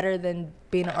is better than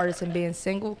being an artist and being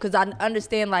single? Because I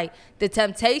understand, like, the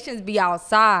temptations be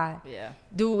outside. Yeah.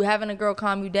 Do having a girl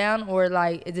calm you down, or,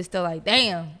 like, is it still like,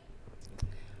 damn?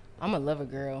 I'm a lover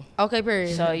girl. Okay,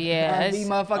 period. So, yeah. I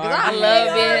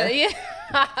love it. Yeah.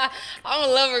 I'm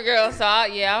a lover girl, so,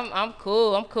 I'm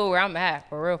cool. I'm cool where I'm at,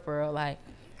 for real. Like,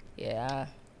 yeah.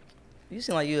 You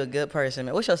seem like you a good person,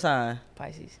 man. What's your sign?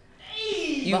 Pisces.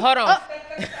 But hold on.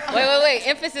 Wait.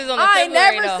 Emphasis on the I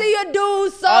February, never though. see a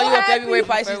dude so you a happy. February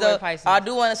Pisces, February though? Pisces. I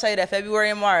do want to say that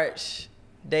February and March,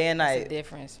 day and night. What's the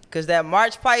difference? Because that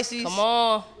March Pisces. Come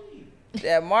on.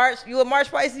 That March, you a March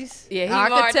Pisces? Yeah, he I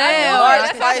March. could tell.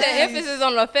 That's why I said emphasis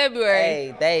on the February.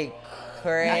 Hey, they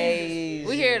crazy.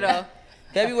 We here, though.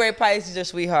 February Pisces are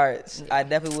sweethearts. I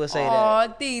definitely will say that. Aw,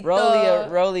 Tito.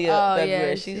 Roly up February.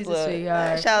 Yeah, she's a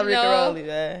sweetheart. Shout out to Rika You know, Roly,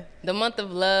 man. The month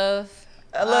of love.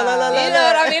 Look. You know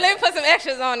what I mean? Let me put some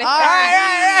extras on it. All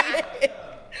right.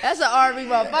 That's an R&B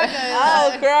motherfucker. I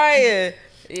was crying.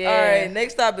 Yeah. All right,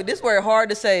 next topic. This word hard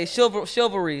to say.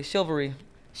 Chivalry.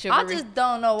 I just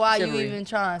don't know why you Chivalry. even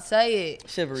trying to say it.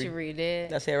 Chivalry. Chivalry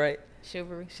did. That's it, right?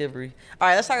 Chivalry. All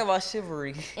right, let's talk about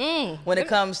chivalry when it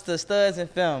comes to studs and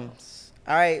femmes.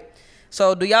 All right.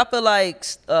 So do y'all feel like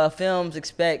femmes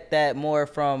expect that more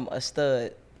from a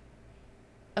stud?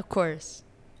 Of course.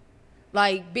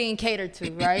 Like being catered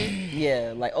to, right?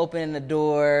 Yeah, like opening the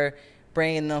door,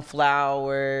 bringing them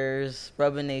flowers,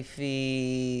 rubbing their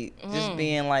feet, just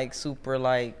being like super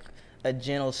like a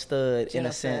gentle stud in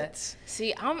a sense.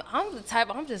 See, I'm the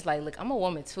type. I'm just like, look, I'm a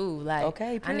woman too. Like,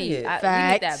 okay, we need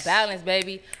Facts. that balance,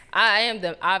 baby. I'm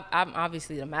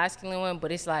obviously the masculine one,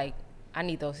 but it's like I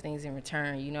need those things in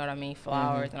return. You know what I mean?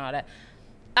 Flowers and all that.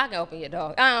 I can open your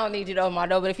door. I don't need you to open my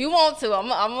door, but if you want to, I'm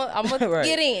gonna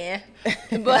get in.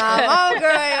 But my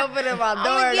girl ain't opening my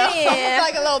door. Get in.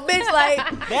 Like a little bitch. Like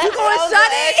you going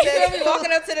shut it? You be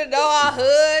walking up to the door, all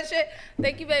hood, shit.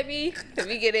 Thank you, baby. Let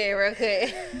me get in real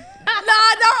quick.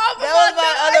 Nah, don't open that was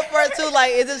my other part too.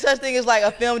 Like, is it such thing as like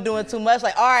a film doing too much?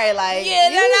 Like, all right, like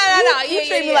no. You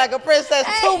treat me like a princess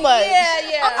too much.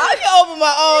 Yeah. I can open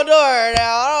my own door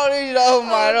now. I don't need you to open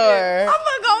my door. I'm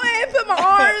gonna go in and put my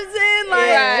arms in. Like,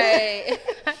 right.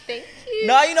 Thank you.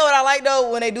 No, you know what I like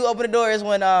though when they do open the door is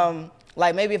when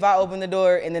like maybe if I open the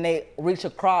door and then they reach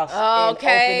across. Okay, and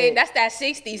open it. that's that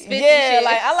 60s, 50s yeah, shit.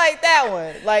 like I like that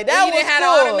one. Like that you was didn't have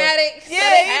cool. the automatic.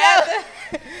 Yeah,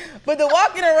 but the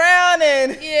walking around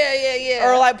and yeah,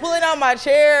 or like pulling out my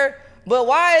chair. But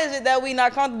why is it that we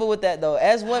not comfortable with that though?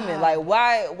 As women, like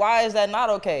why is that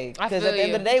not okay? Because at the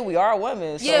end of the day, we are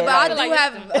women. So yeah, but I do like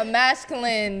have a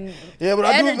masculine. Yeah, but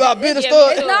I energy. do got being a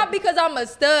stud. It's not because I'm a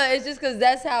stud. It's just because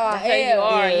that's how I am. You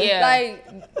are, yeah.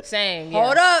 Like same. Yeah.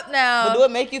 Hold up now. But do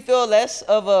it make you feel less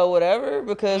of a whatever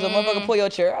because a motherfucker pull your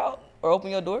chair out or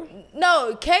open your door?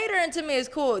 No, catering to me is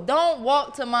cool. Don't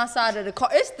walk to my side of the car.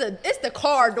 It's the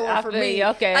car door for me. You.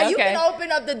 Okay, like, you can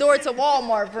open up the door to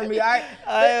Walmart for me, all right?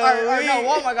 or no,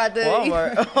 Walmart got the.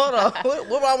 Walmart. Hold on.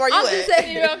 What Walmart you I'm at? just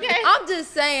saying. You okay? I'm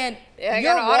just saying.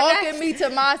 You're walking me to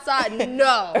my side.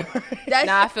 No. That's,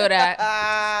 I feel that.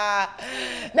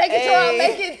 Making sure I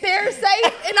make it there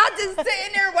safe and not just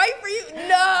sitting there waiting for you.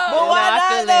 No. But why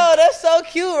not though? That's so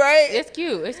cute, right? It's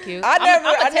cute. It's cute. I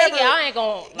never take it. I ain't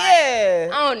gonna. Like, yeah.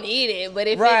 I don't need it, but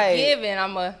if it's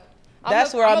given,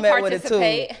 That's where I'm at with it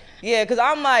too. Yeah, cause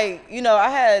I'm like, you know,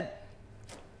 I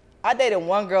dated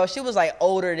one girl. She was like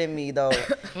older than me though,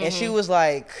 and she was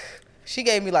like. She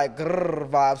gave me like grrr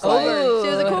vibes. Like, she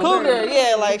was a cougar.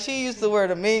 Yeah, like she used to wear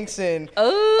the minks and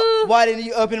why didn't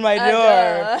you open my door?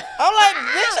 I'm like,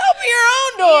 bitch, open your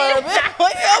own door. Bitch.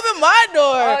 Why you open my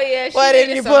door? Oh, yeah, why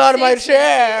didn't you pull out of my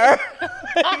chair?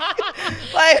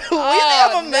 Like, you think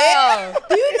I'm a man?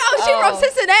 Do you know she from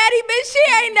Cincinnati, bitch? She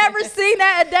ain't never seen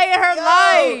that a day in her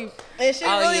life. And she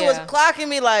really was clocking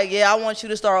me like, yeah, I want you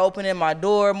to start opening my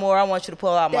door more. I want you to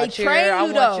pull out my chair. I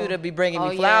want you to be bringing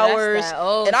me flowers.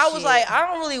 And I was like, I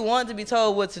don't really want to be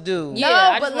told what to do.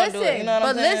 Yeah, no, but listen, you know what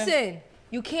I'm saying? Listen.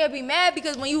 You can't be mad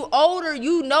because when you older,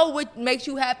 you know what makes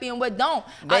you happy and what don't.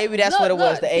 Maybe that's what it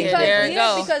was, the age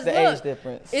difference. Because the age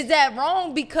difference. Is that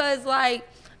wrong? Because like,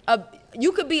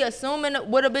 you could be assuming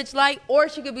what a bitch like, or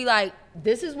she could be like,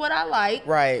 this is what I like.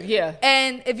 Right. Yeah.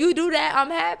 And if you do that,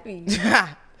 I'm happy.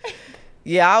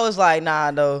 Yeah, I was like,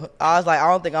 nah, though. I was like, I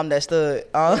don't think I'm that stud.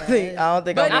 I don't think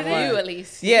but I'm not for you at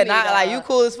least. Yeah, not like you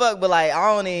cool as fuck, but like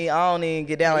I don't even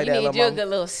get down like that. You need you a good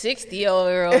little 60-year-old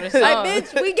or something. Like,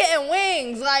 bitch, we getting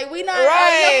wings. Like we not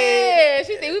right. Yeah,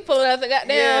 she think we pulling us a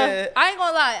goddamn. Yeah. I ain't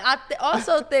gonna lie. I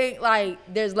also think like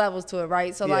there's levels to it,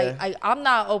 right? So like I'm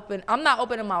not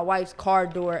opening my wife's car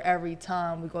door every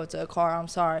time we go to a car. I'm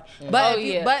sorry, but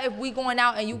if we going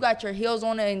out and you got your heels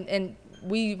on and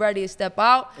we ready to step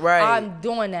out, I'm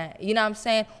doing that. You know what I'm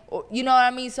saying? You know what I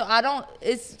mean? So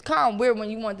it's kind of weird when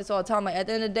you want this all the time. Like at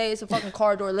the end of the day, it's a fucking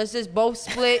car door. Let's just both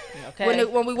split. Okay.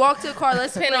 When we walk to the car,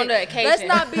 let's split. On the occasion.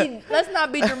 Let's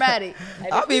not be dramatic.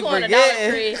 Like, I'll be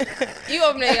forgetting. You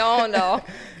opening your own though.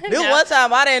 This one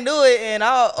time I didn't do it and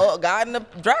I got in the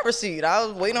driver's seat. I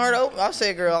was waiting on her to open. I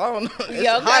said, girl, I don't know.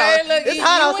 It's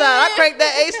hot outside. I cranked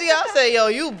that AC. I said, yo,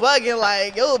 you bugging.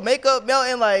 Like, yo, makeup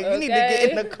melting. Like, you need to get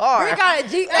in the car. We got a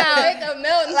Jeep now. Makeup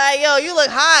melting. Like, yo, you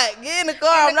look hot. Get in the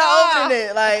car. I'm not opening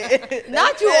it. Like,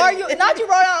 not you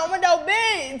roll down the window,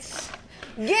 bitch.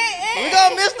 Get in. We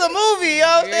gonna miss the movie, you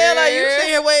know what I'm saying? Like, you sitting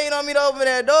here waiting on me to open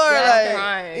that door.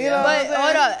 You know but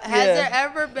hold up. Has there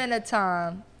ever been a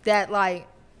time that, like,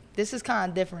 this is kind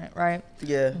of different, right?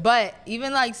 Yeah. But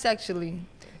even, like, sexually,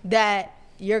 that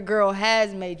your girl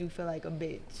has made you feel like a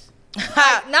bitch.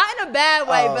 Like, not in a bad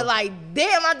way, but, like,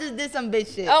 damn, I just did some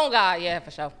bitch shit. Oh, God, yeah,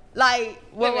 for sure. Like,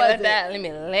 what was it? Let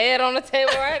me lay it on the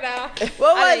table right now.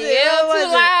 What was it? Yelled too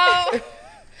loud.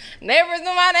 Neighbors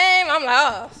knew my name. I'm like,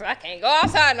 oh, so I can't go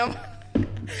outside no more.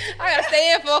 I gotta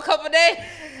stay in for a couple days.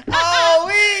 Oh,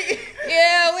 we.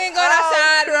 Yeah, we ain't going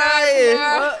outside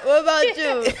tonight. What about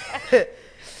you?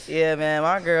 Yeah, man,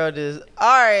 my girl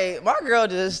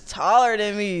just taller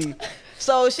than me.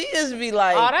 So she just be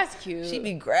like, oh, that's cute. She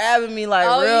be grabbing me like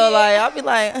yeah. real, like I'll be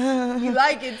like, You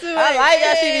like it too. I like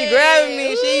how she be grabbing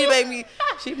me.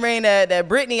 She bring that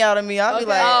Britney out of me. I'll be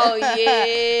like, oh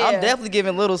yeah. I'm definitely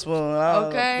giving Little Spoon.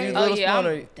 Okay. Little Spoon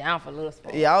I'm down for Little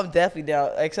Spoon. Yeah, I'm definitely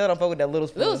down. Except I'm fucking with that Little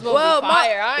Spoon. Little Spoon be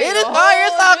fire. It is fire.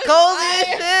 It's all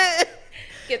cozy and shit.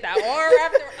 Get that arm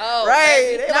wrapped around. Oh,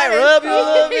 right. They might rub you a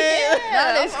little bit.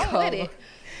 Yeah, I'm with it.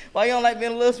 Why you don't like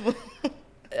being a Little Spoon?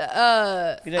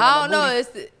 I don't know. It's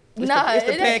the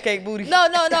pancake booty. No,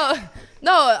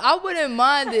 I wouldn't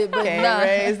mind it, but Can't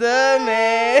raise the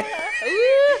man.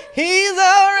 He's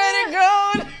already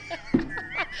grown.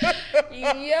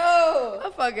 Yo,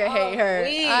 I fucking hate her.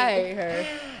 I hate her.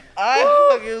 I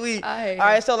fucking weak. I hate her. All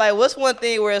right, so like, what's one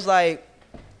thing where it's like,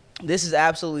 this is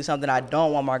absolutely something I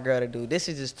don't want my girl to do. This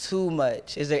is just too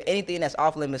much. Is there anything that's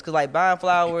off limits? Because like buying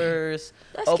flowers,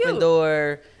 open cute.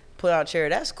 door, put on a chair,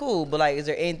 that's cool. But like, is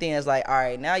there anything that's like, all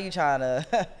right, now you trying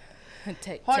to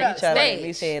take like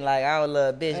me saying like, I would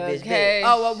love bitch.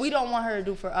 Oh, well, we don't want her to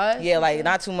do for us. Yeah, like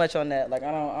not too much on that. Like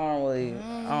I don't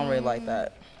really like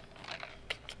that.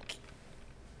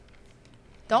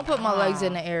 Don't put my legs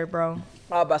in the air, bro.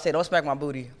 I was about to say, don't smack my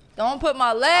booty. Don't put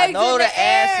my legs in the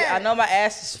air. I know my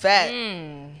ass is fat.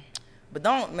 But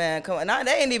don't, man, come on. Nah,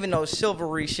 that ain't even no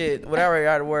chivalry shit,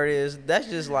 whatever the word is. That's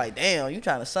just like, damn, you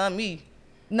trying to sun me.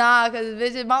 Nah, because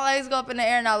if my legs go up in the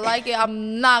air and I like it,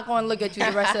 I'm not going to look at you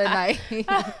the rest of the night.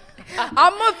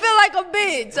 I'm going to feel like a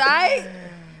bitch, all right?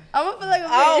 I'm going to feel like a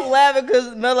bitch. I'm laughing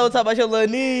because Mello talk about your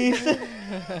little knees.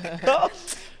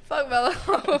 Fuck Mello.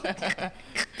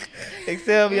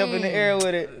 Excel me up in the air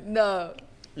with it. No.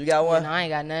 You got one? No, I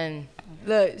ain't got nothing.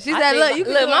 Look, she said, look, you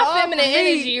can look, do my feminine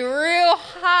energy real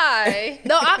high.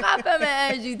 No, I got feminine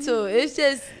energy too. It's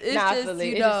just you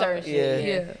know. Certain shit.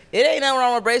 Yeah. It ain't nothing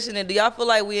wrong with embracing it. Do y'all feel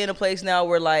like we in a place now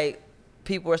where like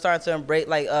people are starting to embrace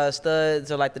like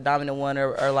studs or like the dominant one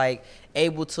or like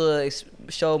able to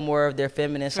show more of their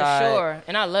feminine side? For sure.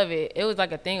 And I love it. It was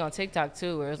like a thing on TikTok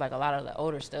too where it was like a lot of the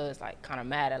older studs like kind of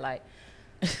mad at like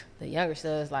the younger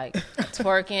studs like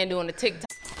twerking, doing the TikTok.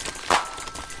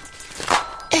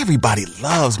 Everybody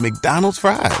loves McDonald's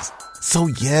fries. So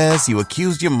yes, you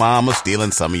accused your mom of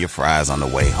stealing some of your fries on the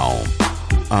way home.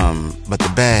 But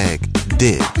the bag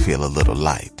did feel a little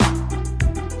light.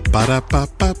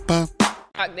 Ba-da-ba-ba-ba.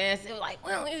 Dance, it was like,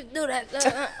 we don't even do that.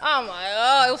 I'm like,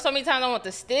 oh, it was so many times I want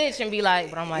to stitch and be like,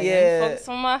 but I'm like, yeah, focus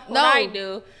on what I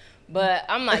do. But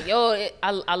I'm like, yo,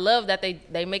 I love that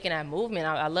they making that movement.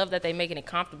 I love that they making it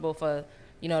comfortable for,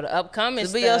 you know, the upcoming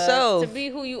to be yourself, to be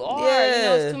who you are. Yeah. You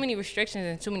know, it's too many restrictions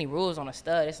and too many rules on a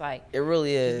stud. It's like, it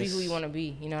really is. Just be who you want to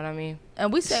be. You know what I mean?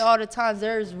 And we say all the time,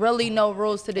 there's really no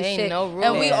rules to this shit. No rules.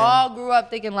 And we all grew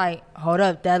up thinking like, hold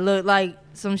up, that look like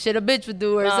some shit a bitch would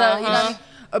do or something. You know what I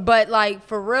mean? But like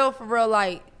for real,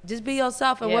 like just be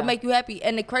yourself and what make you happy.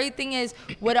 And the crazy thing is,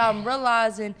 what I'm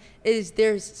realizing is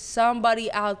there's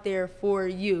somebody out there for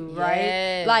you, right?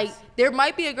 Yes. Like there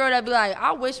might be a girl that be like,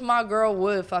 I wish my girl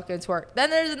would fucking twerk.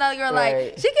 Then there's another girl like,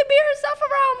 she can be herself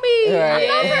around me. I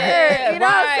love her. You know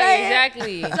what I'm saying?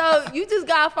 Exactly. So you just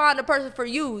gotta find the person for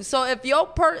you. So if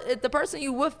if the person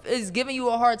you with is giving you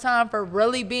a hard time for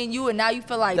really being you, and now you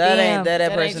feel like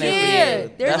that person ain't for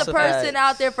you. There's a person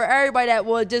out there for everybody that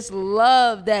will just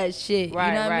love that shit. Right,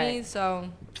 you know what I mean? So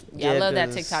I love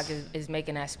that TikTok is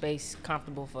making that space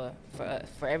comfortable for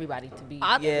everybody to be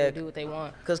able to do what they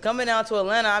want. Because coming down to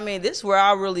Atlanta, I mean, this is where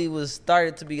I really was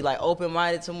started to be like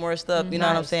open-minded to more stuff. You know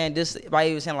what I'm saying? Just by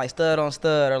even saying like stud on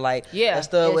stud or like a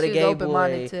stud with a gay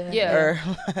boy.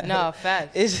 No,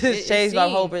 facts. It's just changed my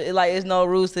hope. Like, there's no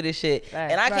rules to this shit.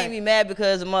 Right. And I can't be mad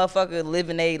because the motherfucker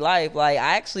living a life. Like,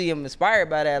 I actually am inspired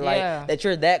by that. Like, that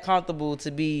you're that comfortable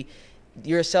to be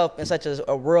yourself in such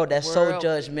a world that's so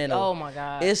judgmental. Oh my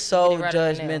God. It's so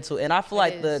judgmental. And I feel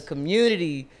like the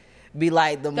community be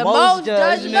like the most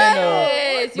judgmental.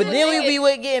 Yes, but then we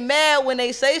be getting mad when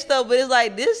they say stuff, but it's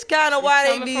like this kind of why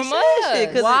they be saying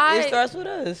shit. Because it starts with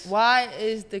us. Why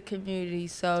is the community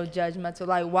so judgmental?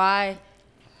 Like why?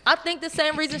 I think the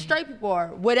same reason straight people are.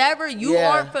 Whatever you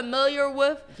aren't familiar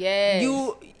with,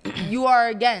 you are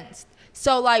against.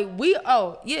 So like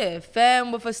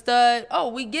femme with a stud,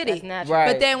 we get it. Right.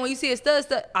 But then when you see a stud,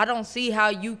 I don't see how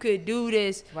you could do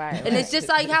this. Right. And it's just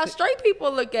like how straight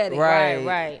people look at it.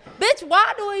 Right. Bitch,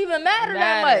 why do it even matter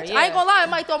that much? Yeah. I ain't gonna lie, it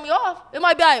might throw me off. It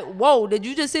might be like, whoa, did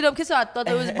you just see them kissing? I thought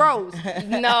they was bros.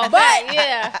 No, but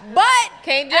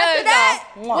can't judge after that,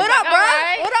 though. What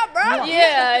up, bro?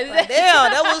 Yeah. Like,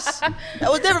 damn, that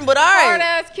was different, but all right. Hard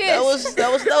ass kiss.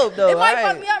 That was dope though. It might all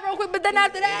right. fuck me up real quick, but then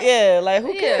after that, Yeah, like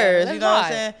who cares? let's You know what I'm vibe.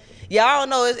 saying? Yeah, I don't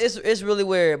know. It's really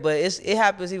weird, but it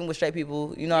happens even with straight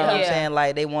people. You know what I'm Yeah. saying?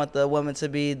 Like they want the woman to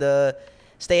be the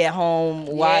stay at home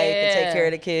wife and take care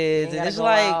of the kids, Ain't and it's gotta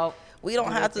like go out. we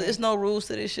don't have to. It's no rules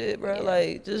to this shit, bro.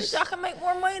 Like just. y'all can make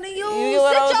more money than you. You get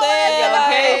what Sit I'm your saying? ass Like,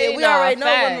 Okay, we nah, already know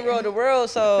fact. women rule the world,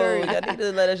 so Period. y'all need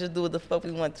to let us just do what the fuck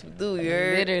we want to do. You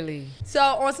heard? Literally. So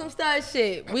on some stud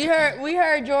shit, we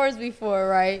heard yours before,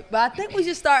 right? But I think we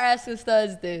should start asking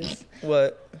studs this.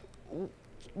 What?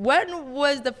 When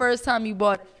was the first time you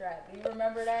bought a strap? Do you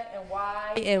remember that, and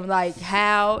why, and like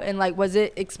how, and like was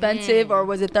it expensive or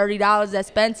was it $30 at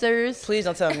Spencer's? Please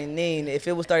don't tell me, Neen. If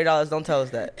it was $30, don't tell us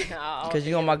that, No, because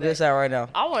you on my good side right now.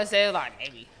 I want to say like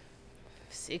maybe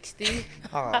 60.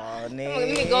 Oh, Neen. Let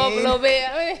me go up a little bit.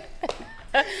 I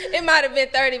mean, it might have been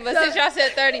 30, but since y'all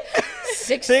said 30,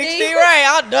 60. 60, right?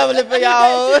 I'll double it for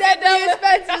y'all. That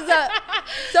the expenses up.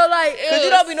 So like, Because you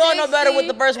don't be knowing no better with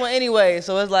the first one anyway.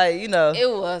 So it's like, you know. It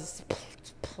was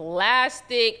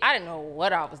plastic. I didn't know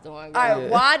what I was doing. Girl. all right,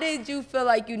 why did you feel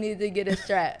like you needed to get a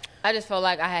strap? I just felt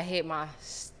like I had hit my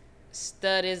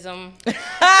studism.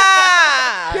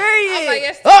 Period. I'm like,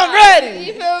 it's time. I'm ready.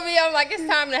 You feel me? I'm like, it's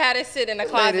time to have this sit in the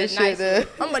closet this nice. shit there.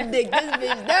 I'm gonna dig this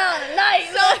bitch down tonight.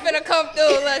 So I'm finna come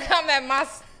through. Look, I'm at my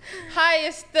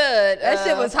highest stud. That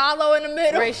shit was hollow in the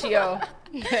middle. ratio.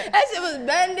 That shit was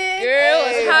bending. Girl,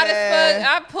 it was hot man. as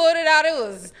fuck. I pulled it out. It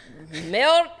was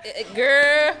melt.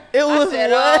 Girl. It was I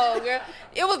said, what? oh, girl.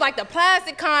 It was like the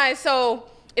plastic kind. So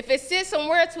if it sits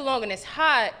somewhere too long and it's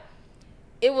hot,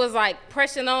 it was like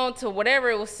pressing on to whatever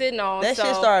it was sitting on. That so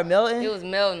shit started melting? It was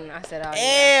melting. I said, oh, yeah.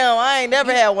 Damn, I ain't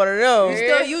never had one of those. You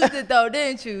still used it though,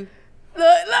 didn't you?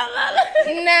 Look.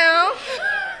 Now.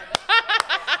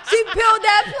 She peeled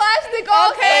that plastic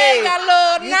off. Okay, Hey, got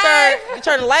a little knife. You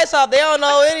turn the lights off, they don't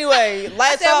know anyway.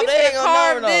 Lights said off, we they ain't finna gonna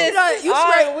carve know. this. You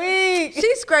All scraped- right, weak.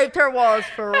 She scraped her walls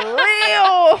for real.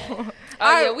 Oh,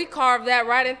 yeah, we carved that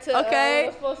right into Okay. what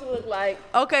it's supposed to look like.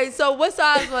 Okay, so what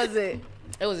size was it?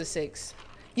 It was a 6.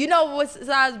 You know what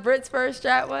size Britt's first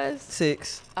strap was?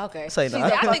 6. Okay. Say no.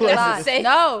 She's I think that's not. the safe.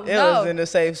 No, It no. was in the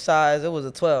safe size. It was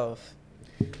a 12.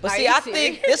 But Are see, you I serious?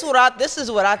 think this is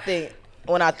what I think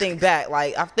when I think back.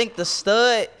 Like I think the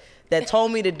stud that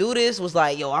told me to do this was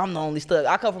like, yo, I'm the only stud.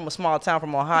 I come from a small town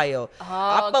from Ohio.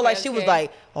 I felt like she was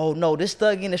like, oh no, this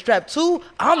stud getting a strap too.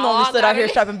 I'm the only I stud got out here it.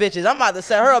 strapping bitches. I'm about to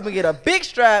set her up and get a big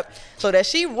strap so that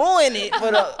she ruin it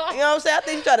for the, you know what I'm saying? I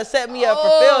think she tried to set me up for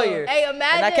failure. Hey,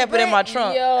 imagine. And I kept it in my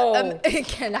trunk. Yo.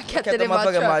 Again, I kept it the in my motherfucker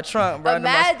trunk. in my trunk, bro, under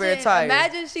my spare tire.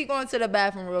 Imagine she going to the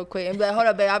bathroom real quick and be like, hold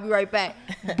up, babe, I'll be right back.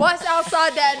 Bust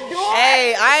outside that door.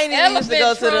 Hey, I ain't even used to go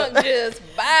Elephant to the. trunk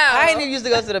just bow. I ain't even used to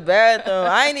go to the bathroom.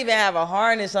 I ain't even have a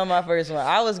harness on my first one.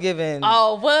 I was giving.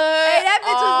 Oh, what? Hey, that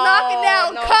bitch was knocking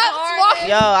down no cups. harness.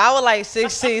 Yo, I was like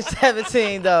 16,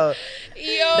 17 though.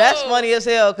 Yo. That's funny as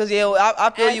hell. Cause yeah, I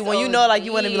feel you when you know like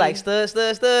you want to be like stud. Yeah,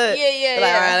 You're like, yeah.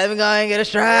 all right, let me go ahead and get a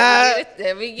strap.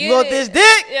 There we get You want it. this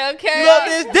dick? Yeah, okay. You want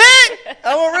this dick?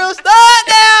 I'm a real stud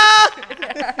now.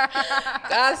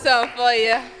 Got something for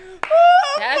you.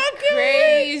 That's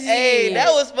crazy. Hey, that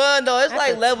was fun though. It's That's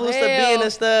like a levels to 12. being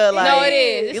a stud. Like, No, it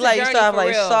is. It's You a like you journey start for like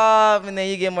real. soft, and then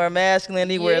you get more masculine.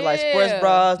 You wear like sports Yeah.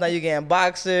 bras. Now you getting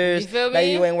boxers. You feel Now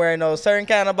me? you ain't wearing no certain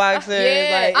kind of boxers.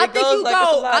 Yeah. Like, I it think goes you like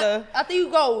it's a go. lot of. I think you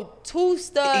go two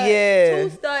stud, Yeah.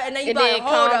 and then you And like then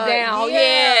hold calm up. down.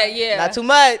 Yeah. Not too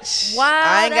much. Wow,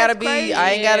 I ain't gotta that's be. crazy.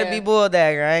 I ain't gotta Yeah. be bull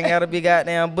dagger. I ain't gotta be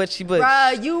goddamn butchy butch.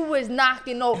 Bruh, you was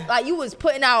knocking over, like you was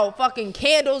putting out fucking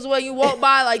candles where you walk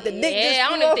by, like the dick just Yeah, I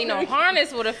don't flew even think no over.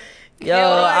 harness would have. Yo,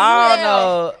 I don't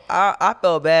know. I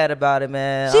felt bad about it,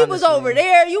 man. She was honestly. over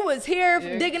there. You was here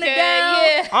digging it down.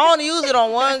 Yeah. I only used it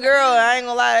on one girl. I ain't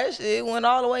gonna lie, that shit went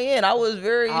all the way in. I was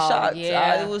very Oh, shocked.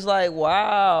 yeah. It was like,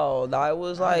 wow. I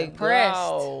was like, impressed.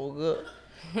 wow. Good.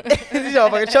 This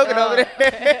motherfucker choking over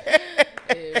there.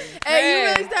 Hey, you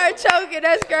really started choking.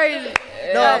 That's crazy.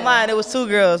 No, mine. It was 2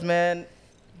 girls, man.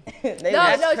 They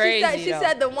was- No, crazy, she though.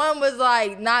 said the one was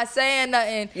like not saying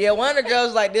nothing. Yeah, one of the girls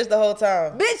was like this the whole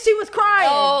time. Bitch, she was crying.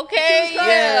 Oh, okay, She was crying.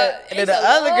 Yeah, and then the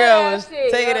other girl was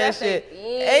taking that shit.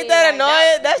 Ain't that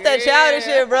annoying? That's that childish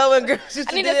shit, bro. When girls used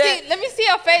I to need do to that. see. Let me see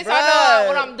your face. So I Bruh. know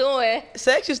what I'm doing.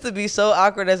 Sex used to be so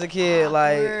awkward as a kid,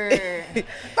 like.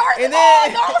 First And of all,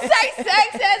 then- don't say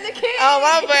sex as a kid.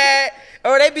 Oh my bad.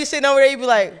 Or they be sitting over there, you be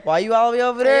like, "Why you all the way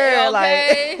over there?" Yeah,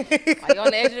 okay. Like, Like on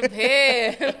the edge of the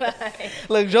bed. Like,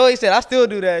 look, Joey said, "I still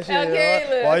do that shit." Okay,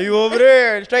 look. Why you over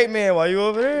there, straight man? Why you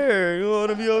over there? You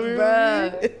wanna be over here?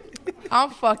 Bruh. I'm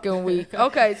fucking weak.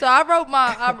 Okay, so I wrote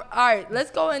all right,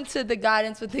 let's go into the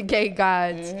guidance with the gay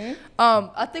guides.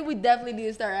 I think we definitely need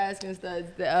to start asking studs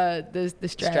the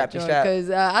strap joint, because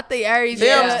I think Aries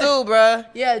Fems too, bro.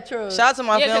 Yeah, true. Shout out to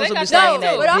my Fems who be saying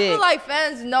that. But I feel like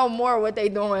fans know more what they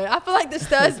doing. I feel like the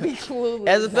studs be cool.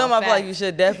 As a film, I feel like you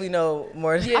should definitely know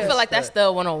more. I feel like that's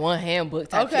the 101 handbook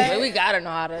type shit. Like, we gotta know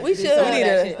how to. We should. We need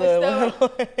a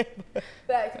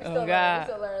Facts. We still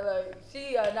learn. Like,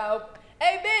 she now.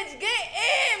 Hey, bitch, get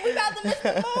in. We about to miss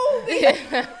the movie.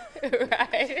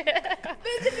 Right.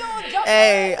 Bitch, if you don't jump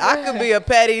Hey, I could be a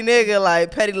petty nigga, like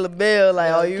Petty LaBelle.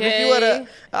 Like, oh, you wanna,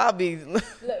 I'll be. Look,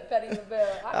 Petty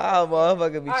LaBelle. Oh,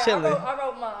 motherfucker be chilling. I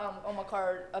wrote my on my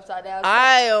card upside down.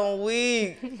 I am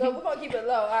weak. So we're gonna keep it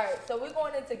low. All right. So we're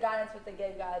going into guidance with the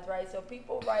gay guys, right? So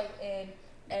people write in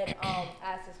and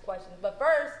ask us questions. But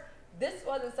first, this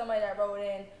wasn't somebody that wrote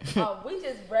in. We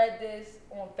just read this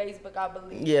on Facebook, I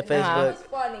believe. Yeah, Facebook. It was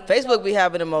funny. Facebook be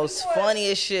having the most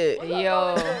funniest shit.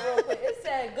 Yo. It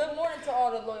said, "Good morning to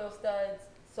all the loyal studs."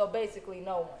 So basically,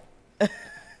 no one.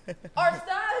 Are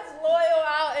studs loyal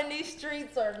out in these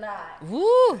streets or not?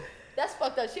 Woo. That's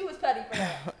fucked up. She was petty for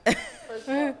that. For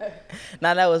sure.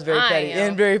 Nah, that was very petty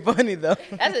and very funny though.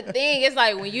 That's the thing. It's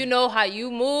like when you know how you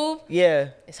move. Yeah.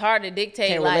 It's hard to dictate.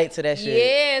 Can't like, relate to that shit.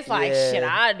 Yeah, it's like shit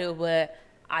I do, but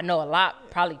I know a lot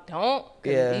probably don't.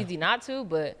 Cause it's easy not to.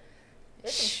 But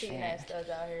there's some cheating ass studs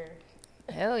out here.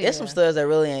 Hell yeah. There's some studs that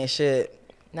really ain't shit.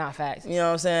 Nah, facts. You know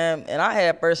what I'm saying? And I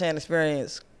had first-hand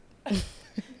experience.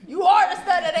 You are the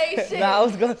stud that ain't shit. Nah, I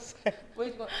was gonna say.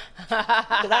 Because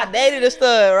I dated a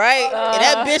stud, right? And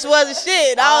that bitch wasn't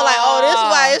shit. And I was like,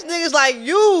 oh, this nigga's like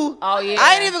you. Oh, yeah.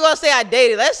 I ain't even gonna say I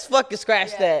dated. Let's fucking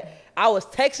scratch that. I was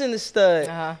texting the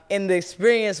stud, and the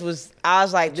experience was, I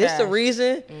was like, this the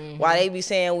reason why they be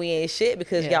saying we ain't shit,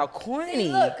 because y'all corny.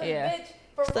 See, look, bitch,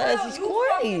 for studs real, is you corny.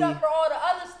 fucked it up for all the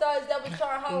other studs that was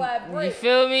trying to holler at Brit. You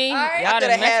feel me? Right. Y'all I could done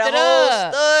have had messed a it whole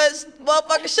up. studs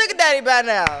motherfucking sugar daddy by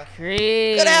now.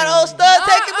 Crazy. Could have had a whole stud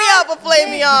taking me out for filet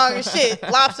mignon and shit.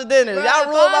 Lobster dinner. Bro, Y'all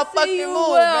ruined my fucking you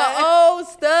mood, with man. an old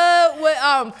stud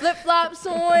with flip flops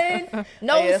on,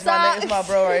 no socks. It's my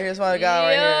bro right here. It's my guy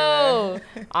right here.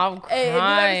 Man. I'm crying. Hey, if you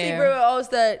ever see Brit with an old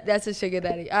stud, that's a sugar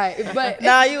daddy. All right, but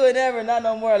Nah, you would never. Not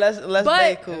no more. Let's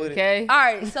stay cool with it. Okay. All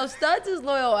right, so studs is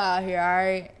loyal out here. All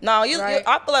right. No, Right?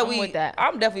 I feel like I'm with that.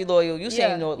 I'm definitely loyal. You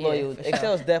seem loyal. for sure.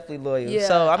 Excel's definitely loyal. Yeah.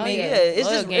 So I mean, it's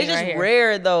Loyal just gang right here.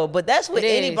 rare though. But that's with It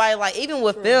is. anybody. Like even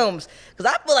with films,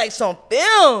 because I feel like some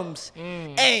films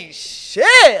ain't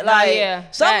shit.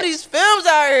 Like some of these films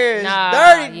out here is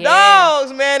dirty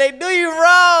dogs, man. They do you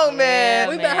wrong, man.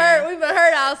 We've been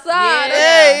hurt outside.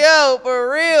 Hey, yo,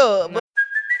 for real.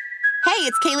 Hey,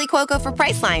 it's Kaylee Cuoco for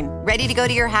Priceline. Ready to go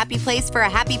to your happy place for a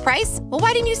happy price? Well,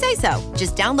 why didn't you say so?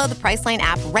 Just download the Priceline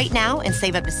app right now and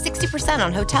save up to 60%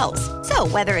 on hotels. So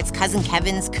whether it's Cousin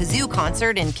Kevin's Kazoo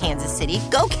Concert in Kansas City,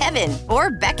 go Kevin, or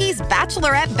Becky's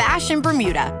Bachelorette Bash in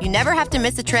Bermuda, you never have to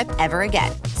miss a trip ever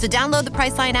again. So download the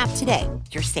Priceline app today.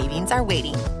 Your savings are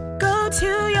waiting. Go to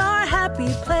your happy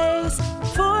place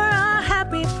for a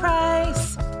happy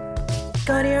price.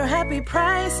 Go to your happy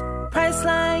price,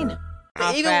 Priceline.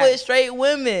 Even with straight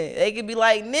women, they could be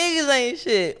like, niggas ain't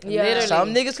shit. Yeah.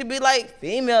 Some niggas could be like,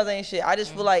 females ain't shit. I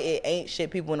just feel like it ain't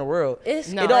shit people in the world.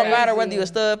 It don't matter whether you a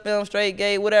stud, film, straight,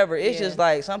 gay, whatever. It's just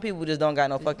like, some people just don't got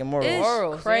no fucking morals.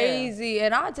 It's crazy.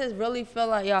 And I just really feel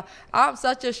like, y'all, I'm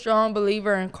such a strong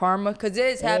believer in karma, because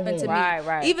it's happened to me.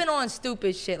 Right. Even on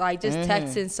stupid shit, like just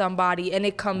texting somebody and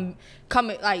it come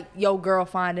like your girl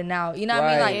finding out. You know what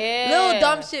I mean? Like little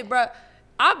dumb shit, bro.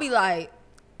 I'll be like,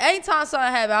 anytime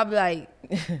something happen, I'll be like,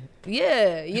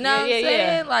 yeah, you know what I'm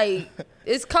saying? Like,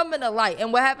 it's coming to light.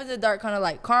 And what happens in dark kind of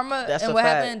light? Karma. That's and a what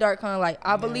fact. happened in dark kind of light.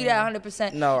 I believe that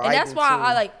 100%. No, and that's why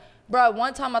I like, bro,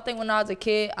 one time I think when I was a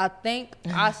kid, I think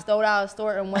I stole out of a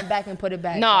store and went back and put it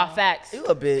back. Facts. You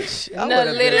a bitch. I No,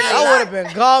 literally. would have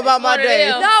been gone about my day.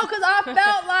 No, because I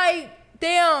felt like,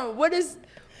 damn, what is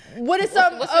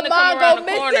something what's of gonna mine come around go the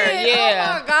missing? corner? Yeah.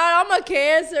 Oh my God, I'm a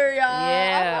Cancer, y'all.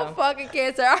 Yeah. I'm a fucking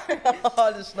Cancer.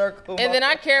 Just snorkel. And then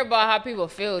I care about how people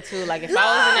feel too. Like if I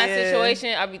was in that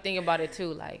situation, I'd be thinking about it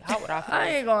too. Like how would I feel? I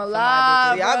ain't gonna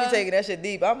lie. See, I be taking that shit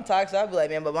deep. I'm toxic. I be like,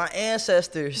 man, but my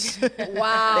ancestors,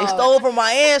 Wow. they stole from my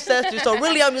ancestors. So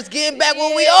really, I'm just getting back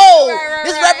what we owe.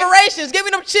 This reparations. Give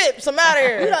me them chips. I'm out of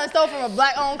here. You done stole from a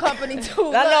black-owned company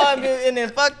too. I know I'm and then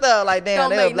fucked up. Like damn,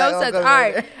 Don't they make no sense. All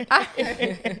company.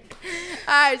 right.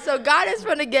 All right, so guidance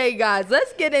from the gay guys.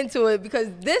 Let's get into it, because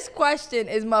this question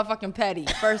is motherfucking petty,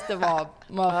 first of all,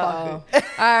 motherfucker. All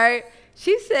right.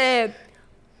 She said,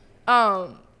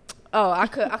 Oh, I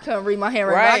couldn't read my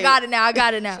handwriting. Right. I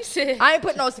got it now. I ain't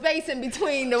put no space in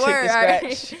between the words.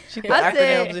 Right? She put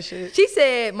acronyms and shit. She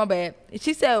said, my bad.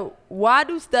 She said, why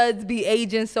do studs be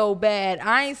aging so bad?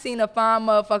 I ain't seen a fine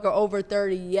motherfucker over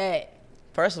 30 yet.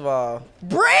 First of all,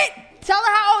 Britt, tell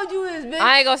her how old you is, bitch.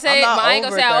 I ain't gonna say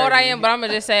how old I am, but I'm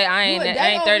gonna just say I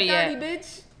ain't 30 yet.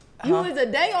 Bitch. You was a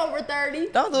day over 30.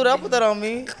 Don't do that. Don't put that on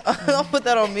me. Don't put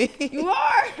that on me. You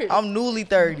are. I'm newly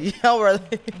 30.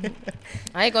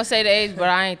 I ain't gonna say the age, but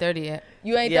I ain't 30 yet.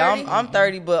 You ain't 30? Yeah, I'm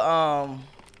 30, but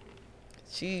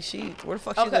she where the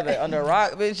fuck she live at? Under a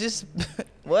rock, bitch. Just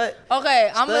what?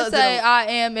 Okay, I'm gonna say I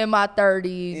am in my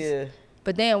 30s. Yeah.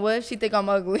 But damn, what if she think I'm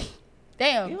ugly?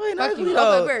 Damn. You ain't fuck ugly you.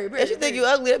 though. Okay, If she think you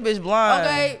ugly, that bitch blind.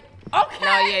 Okay.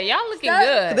 No, yeah, y'all looking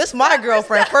good. This my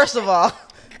girlfriend. First of all,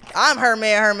 I'm her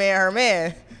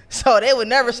man. So they would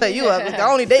never say you ugly.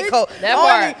 I only date cold.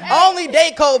 Only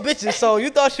date cold bitches. So you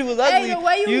thought she was ugly.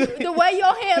 Hey, the way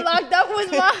your hand locked up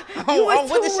was my. I'm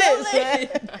with the shits, man.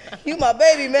 You my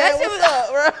baby, man. What's up,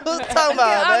 bro? What's talking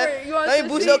about, man? Let me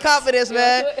boost your confidence,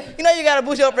 man. You know you gotta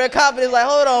boost your friend confidence. Like,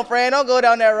 hold on, friend. Don't go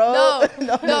down that road.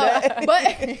 No.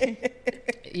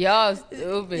 But y'all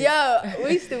stupid. Yeah,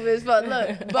 we stupid as fuck.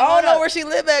 Look, but I don't know where she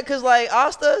live at, cause like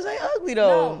all studs ain't ugly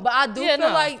though. No, but I do feel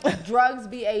like drugs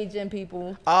be aging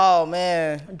people. Oh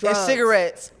man, drugs. And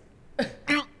cigarettes.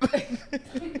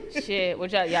 Shit,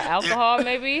 what y'all alcohol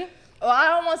maybe? Oh, I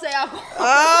don't want to say alcohol.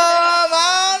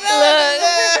 I don't know.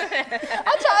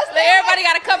 I'm trying to stay. Everybody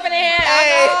got a cup in their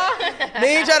hand.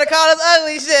 Hey, you trying to call us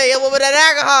ugly shit? Yeah, what with that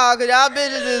alcohol? Cause y'all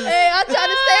bitches is. Hey, I'm trying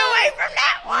to stay away from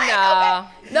that one. Nah.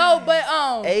 Okay. No, but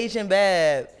Asian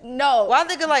bad. No. Well, I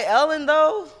think of like Ellen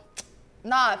though.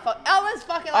 Nah, fuck. Ellen's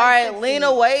fucking like. All right, 60. Lena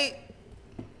Waithe.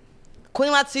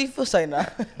 Queen Latifah, say nah.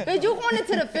 Bitch, you going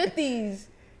into the 50s.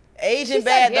 Asian She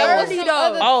bad said though. 30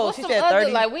 though. Oh, she said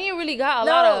 30. Like we ain't really got a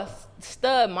lot of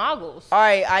stud moguls. All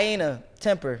right, Aina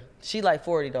Temper. She like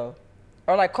 40 though.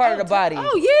 Or like Carter the Body.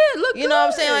 Oh yeah, look. You know what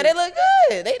I'm saying? Like they look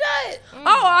good. They not.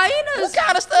 Oh, Aina's. What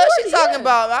kind of stuff she talking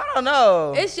about? I don't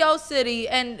know. It's your city,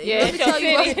 and yeah, let me tell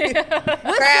you what.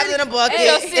 Crabs in a bucket.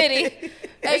 It's your city.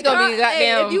 It's gonna be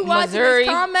goddamn if you watching Missouri.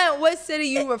 this, comment what city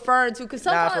you referring to, because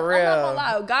sometimes for I'm not real.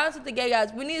 gonna lie, guys with the gay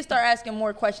guys, we need to start asking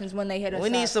more questions when they hit us. We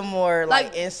need up. some more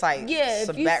like insight. Yeah,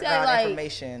 some if you background say, like,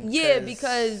 information. Yeah,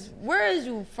 because where is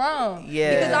you from?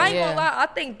 Yeah. Because I ain't gonna lie, I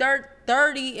think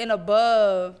 30 and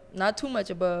above, not too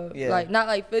much above, like not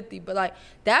like 50, but like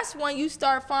that's when you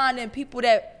start finding people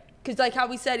that. Cause like how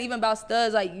we said, even about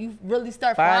studs, like you really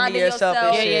start finding yourself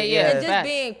and and just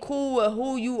being cool with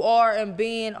who you are and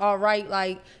being all right.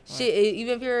 Like shit,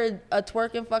 even if you're a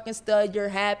twerking fucking stud, you're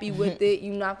happy with it.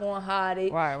 You're not gonna hide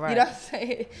it. Right. You know what I'm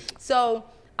saying? So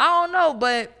I don't know,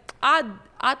 but I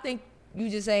think you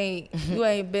just ain't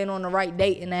been on the right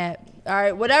dating app. All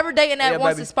right, whatever dating app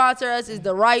wants to sponsor us is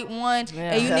the right one,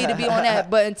 and you need to be on that.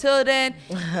 But until then.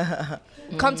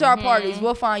 Come to our parties.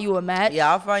 We'll find you a match.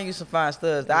 Yeah, I'll find you some fine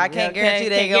studs. I can't guarantee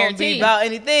they ain't gonna be about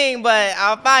anything, but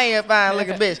I'll find you a fine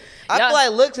looking bitch. I feel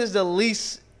like looks is the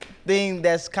least thing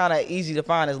that's kind of easy to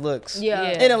find is looks.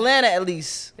 Yeah. In Atlanta, at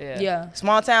least. Yeah.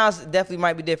 Small towns definitely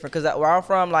might be different because where I'm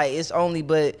from, like it's only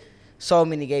but so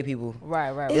many gay people.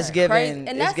 Right. It's given.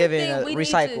 It's given a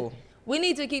recycle. We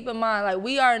need to keep in mind, like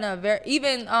we are in a very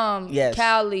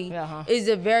Cali is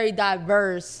a very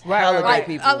diverse. Right. Like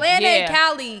people. Atlanta and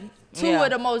Cali. Two of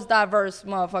the most diverse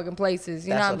motherfucking places.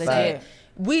 You know what I'm saying?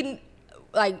 We,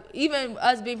 like, even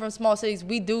us being from small cities,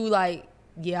 we do, like,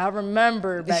 I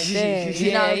remember back then.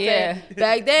 You know what I'm saying?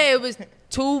 Back then, it was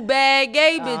 2 bad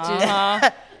gay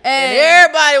bitches. And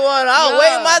everybody wanted, I was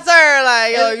waiting my turn.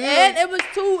 Like, yo, and it was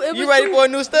 2. You ready for a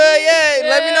new stud? Yeah,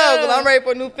 let me know, because I'm ready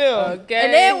for a new film. Okay.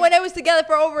 And then when they was together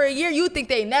for over a year, you think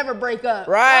they never break up.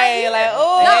 Right. Like,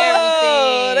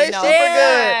 oh, they super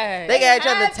good. They got each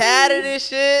other tatted and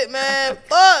shit, man.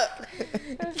 Fuck.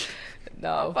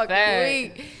 No, fucking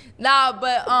weak. Nah,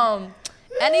 but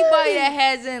anybody that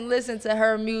hasn't listened to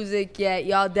her music yet,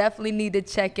 y'all definitely need to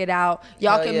check it out.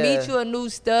 Y'all can meet you a new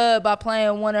stud by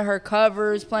playing one of her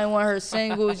covers, playing one of her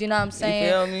singles, you know what I'm saying?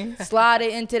 You feel me? Slide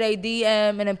it into their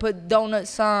DM and then put donut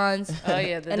signs. Oh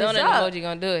yeah, the donut emoji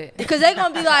gonna do it. Because they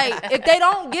gonna be like, if they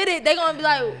don't get it, they gonna be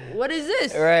like, what is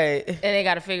this? Right. And they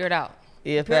gotta figure it out.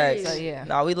 Yeah, facts. So, yeah.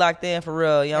 No, we locked in for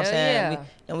real. You know what I'm saying? Yeah.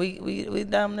 And we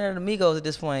down there, the Migos at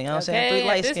this point. You know what I'm saying? 3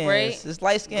 light skins. It's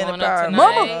light skin and Going up power.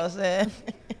 tonight. You know what I'm saying?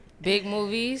 Big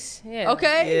movies. Yeah.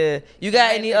 Okay. Yeah. You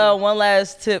got any one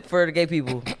last tip for the gay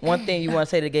people? One thing you want to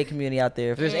say to the gay community out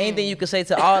there? If there's anything you could say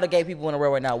to all the gay people in the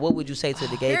world right now, what would you say to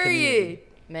the gay community?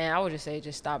 Man, I would just say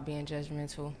just stop being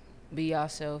judgmental. Be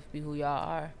yourself. Be who y'all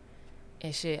are.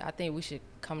 And shit, I think we should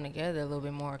come together a little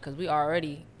bit more because we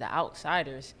already the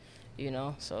outsiders. you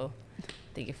know. So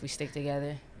I think if we stick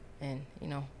together and, you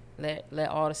know, let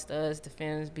all the studs, the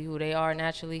Fems be who they are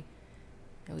naturally,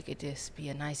 and we could just be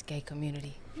a nice gay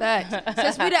community. Facts.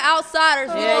 Since we the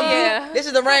outsiders, This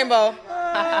is the rainbow.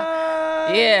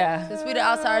 Yeah. Since we the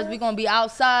outsiders, we gonna be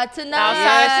outside tonight.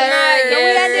 Can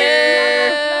we end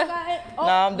it? No,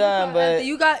 I'm done, but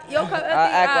you got your cup empty. I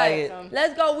act like it.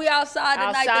 Let's go. We outside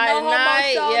tonight. Outside The No Homo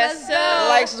tonight. Show. Yes, Let's sir. go.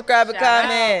 like, subscribe, and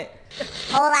comment.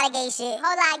 Whole lot of gay shit.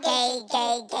 Whole lot of gay.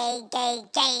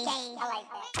 I like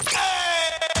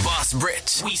that. Boss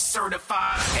Brit, we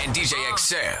certified, and DJ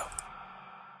Excel.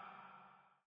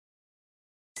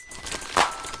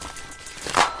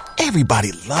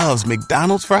 Everybody loves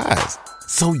McDonald's fries.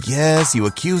 So yes, you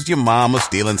accused your mom of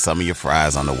stealing some of your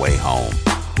fries on the way home.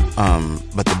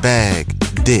 But the bag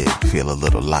did feel a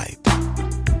little light.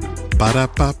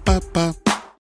 Ba-da-ba-ba-ba.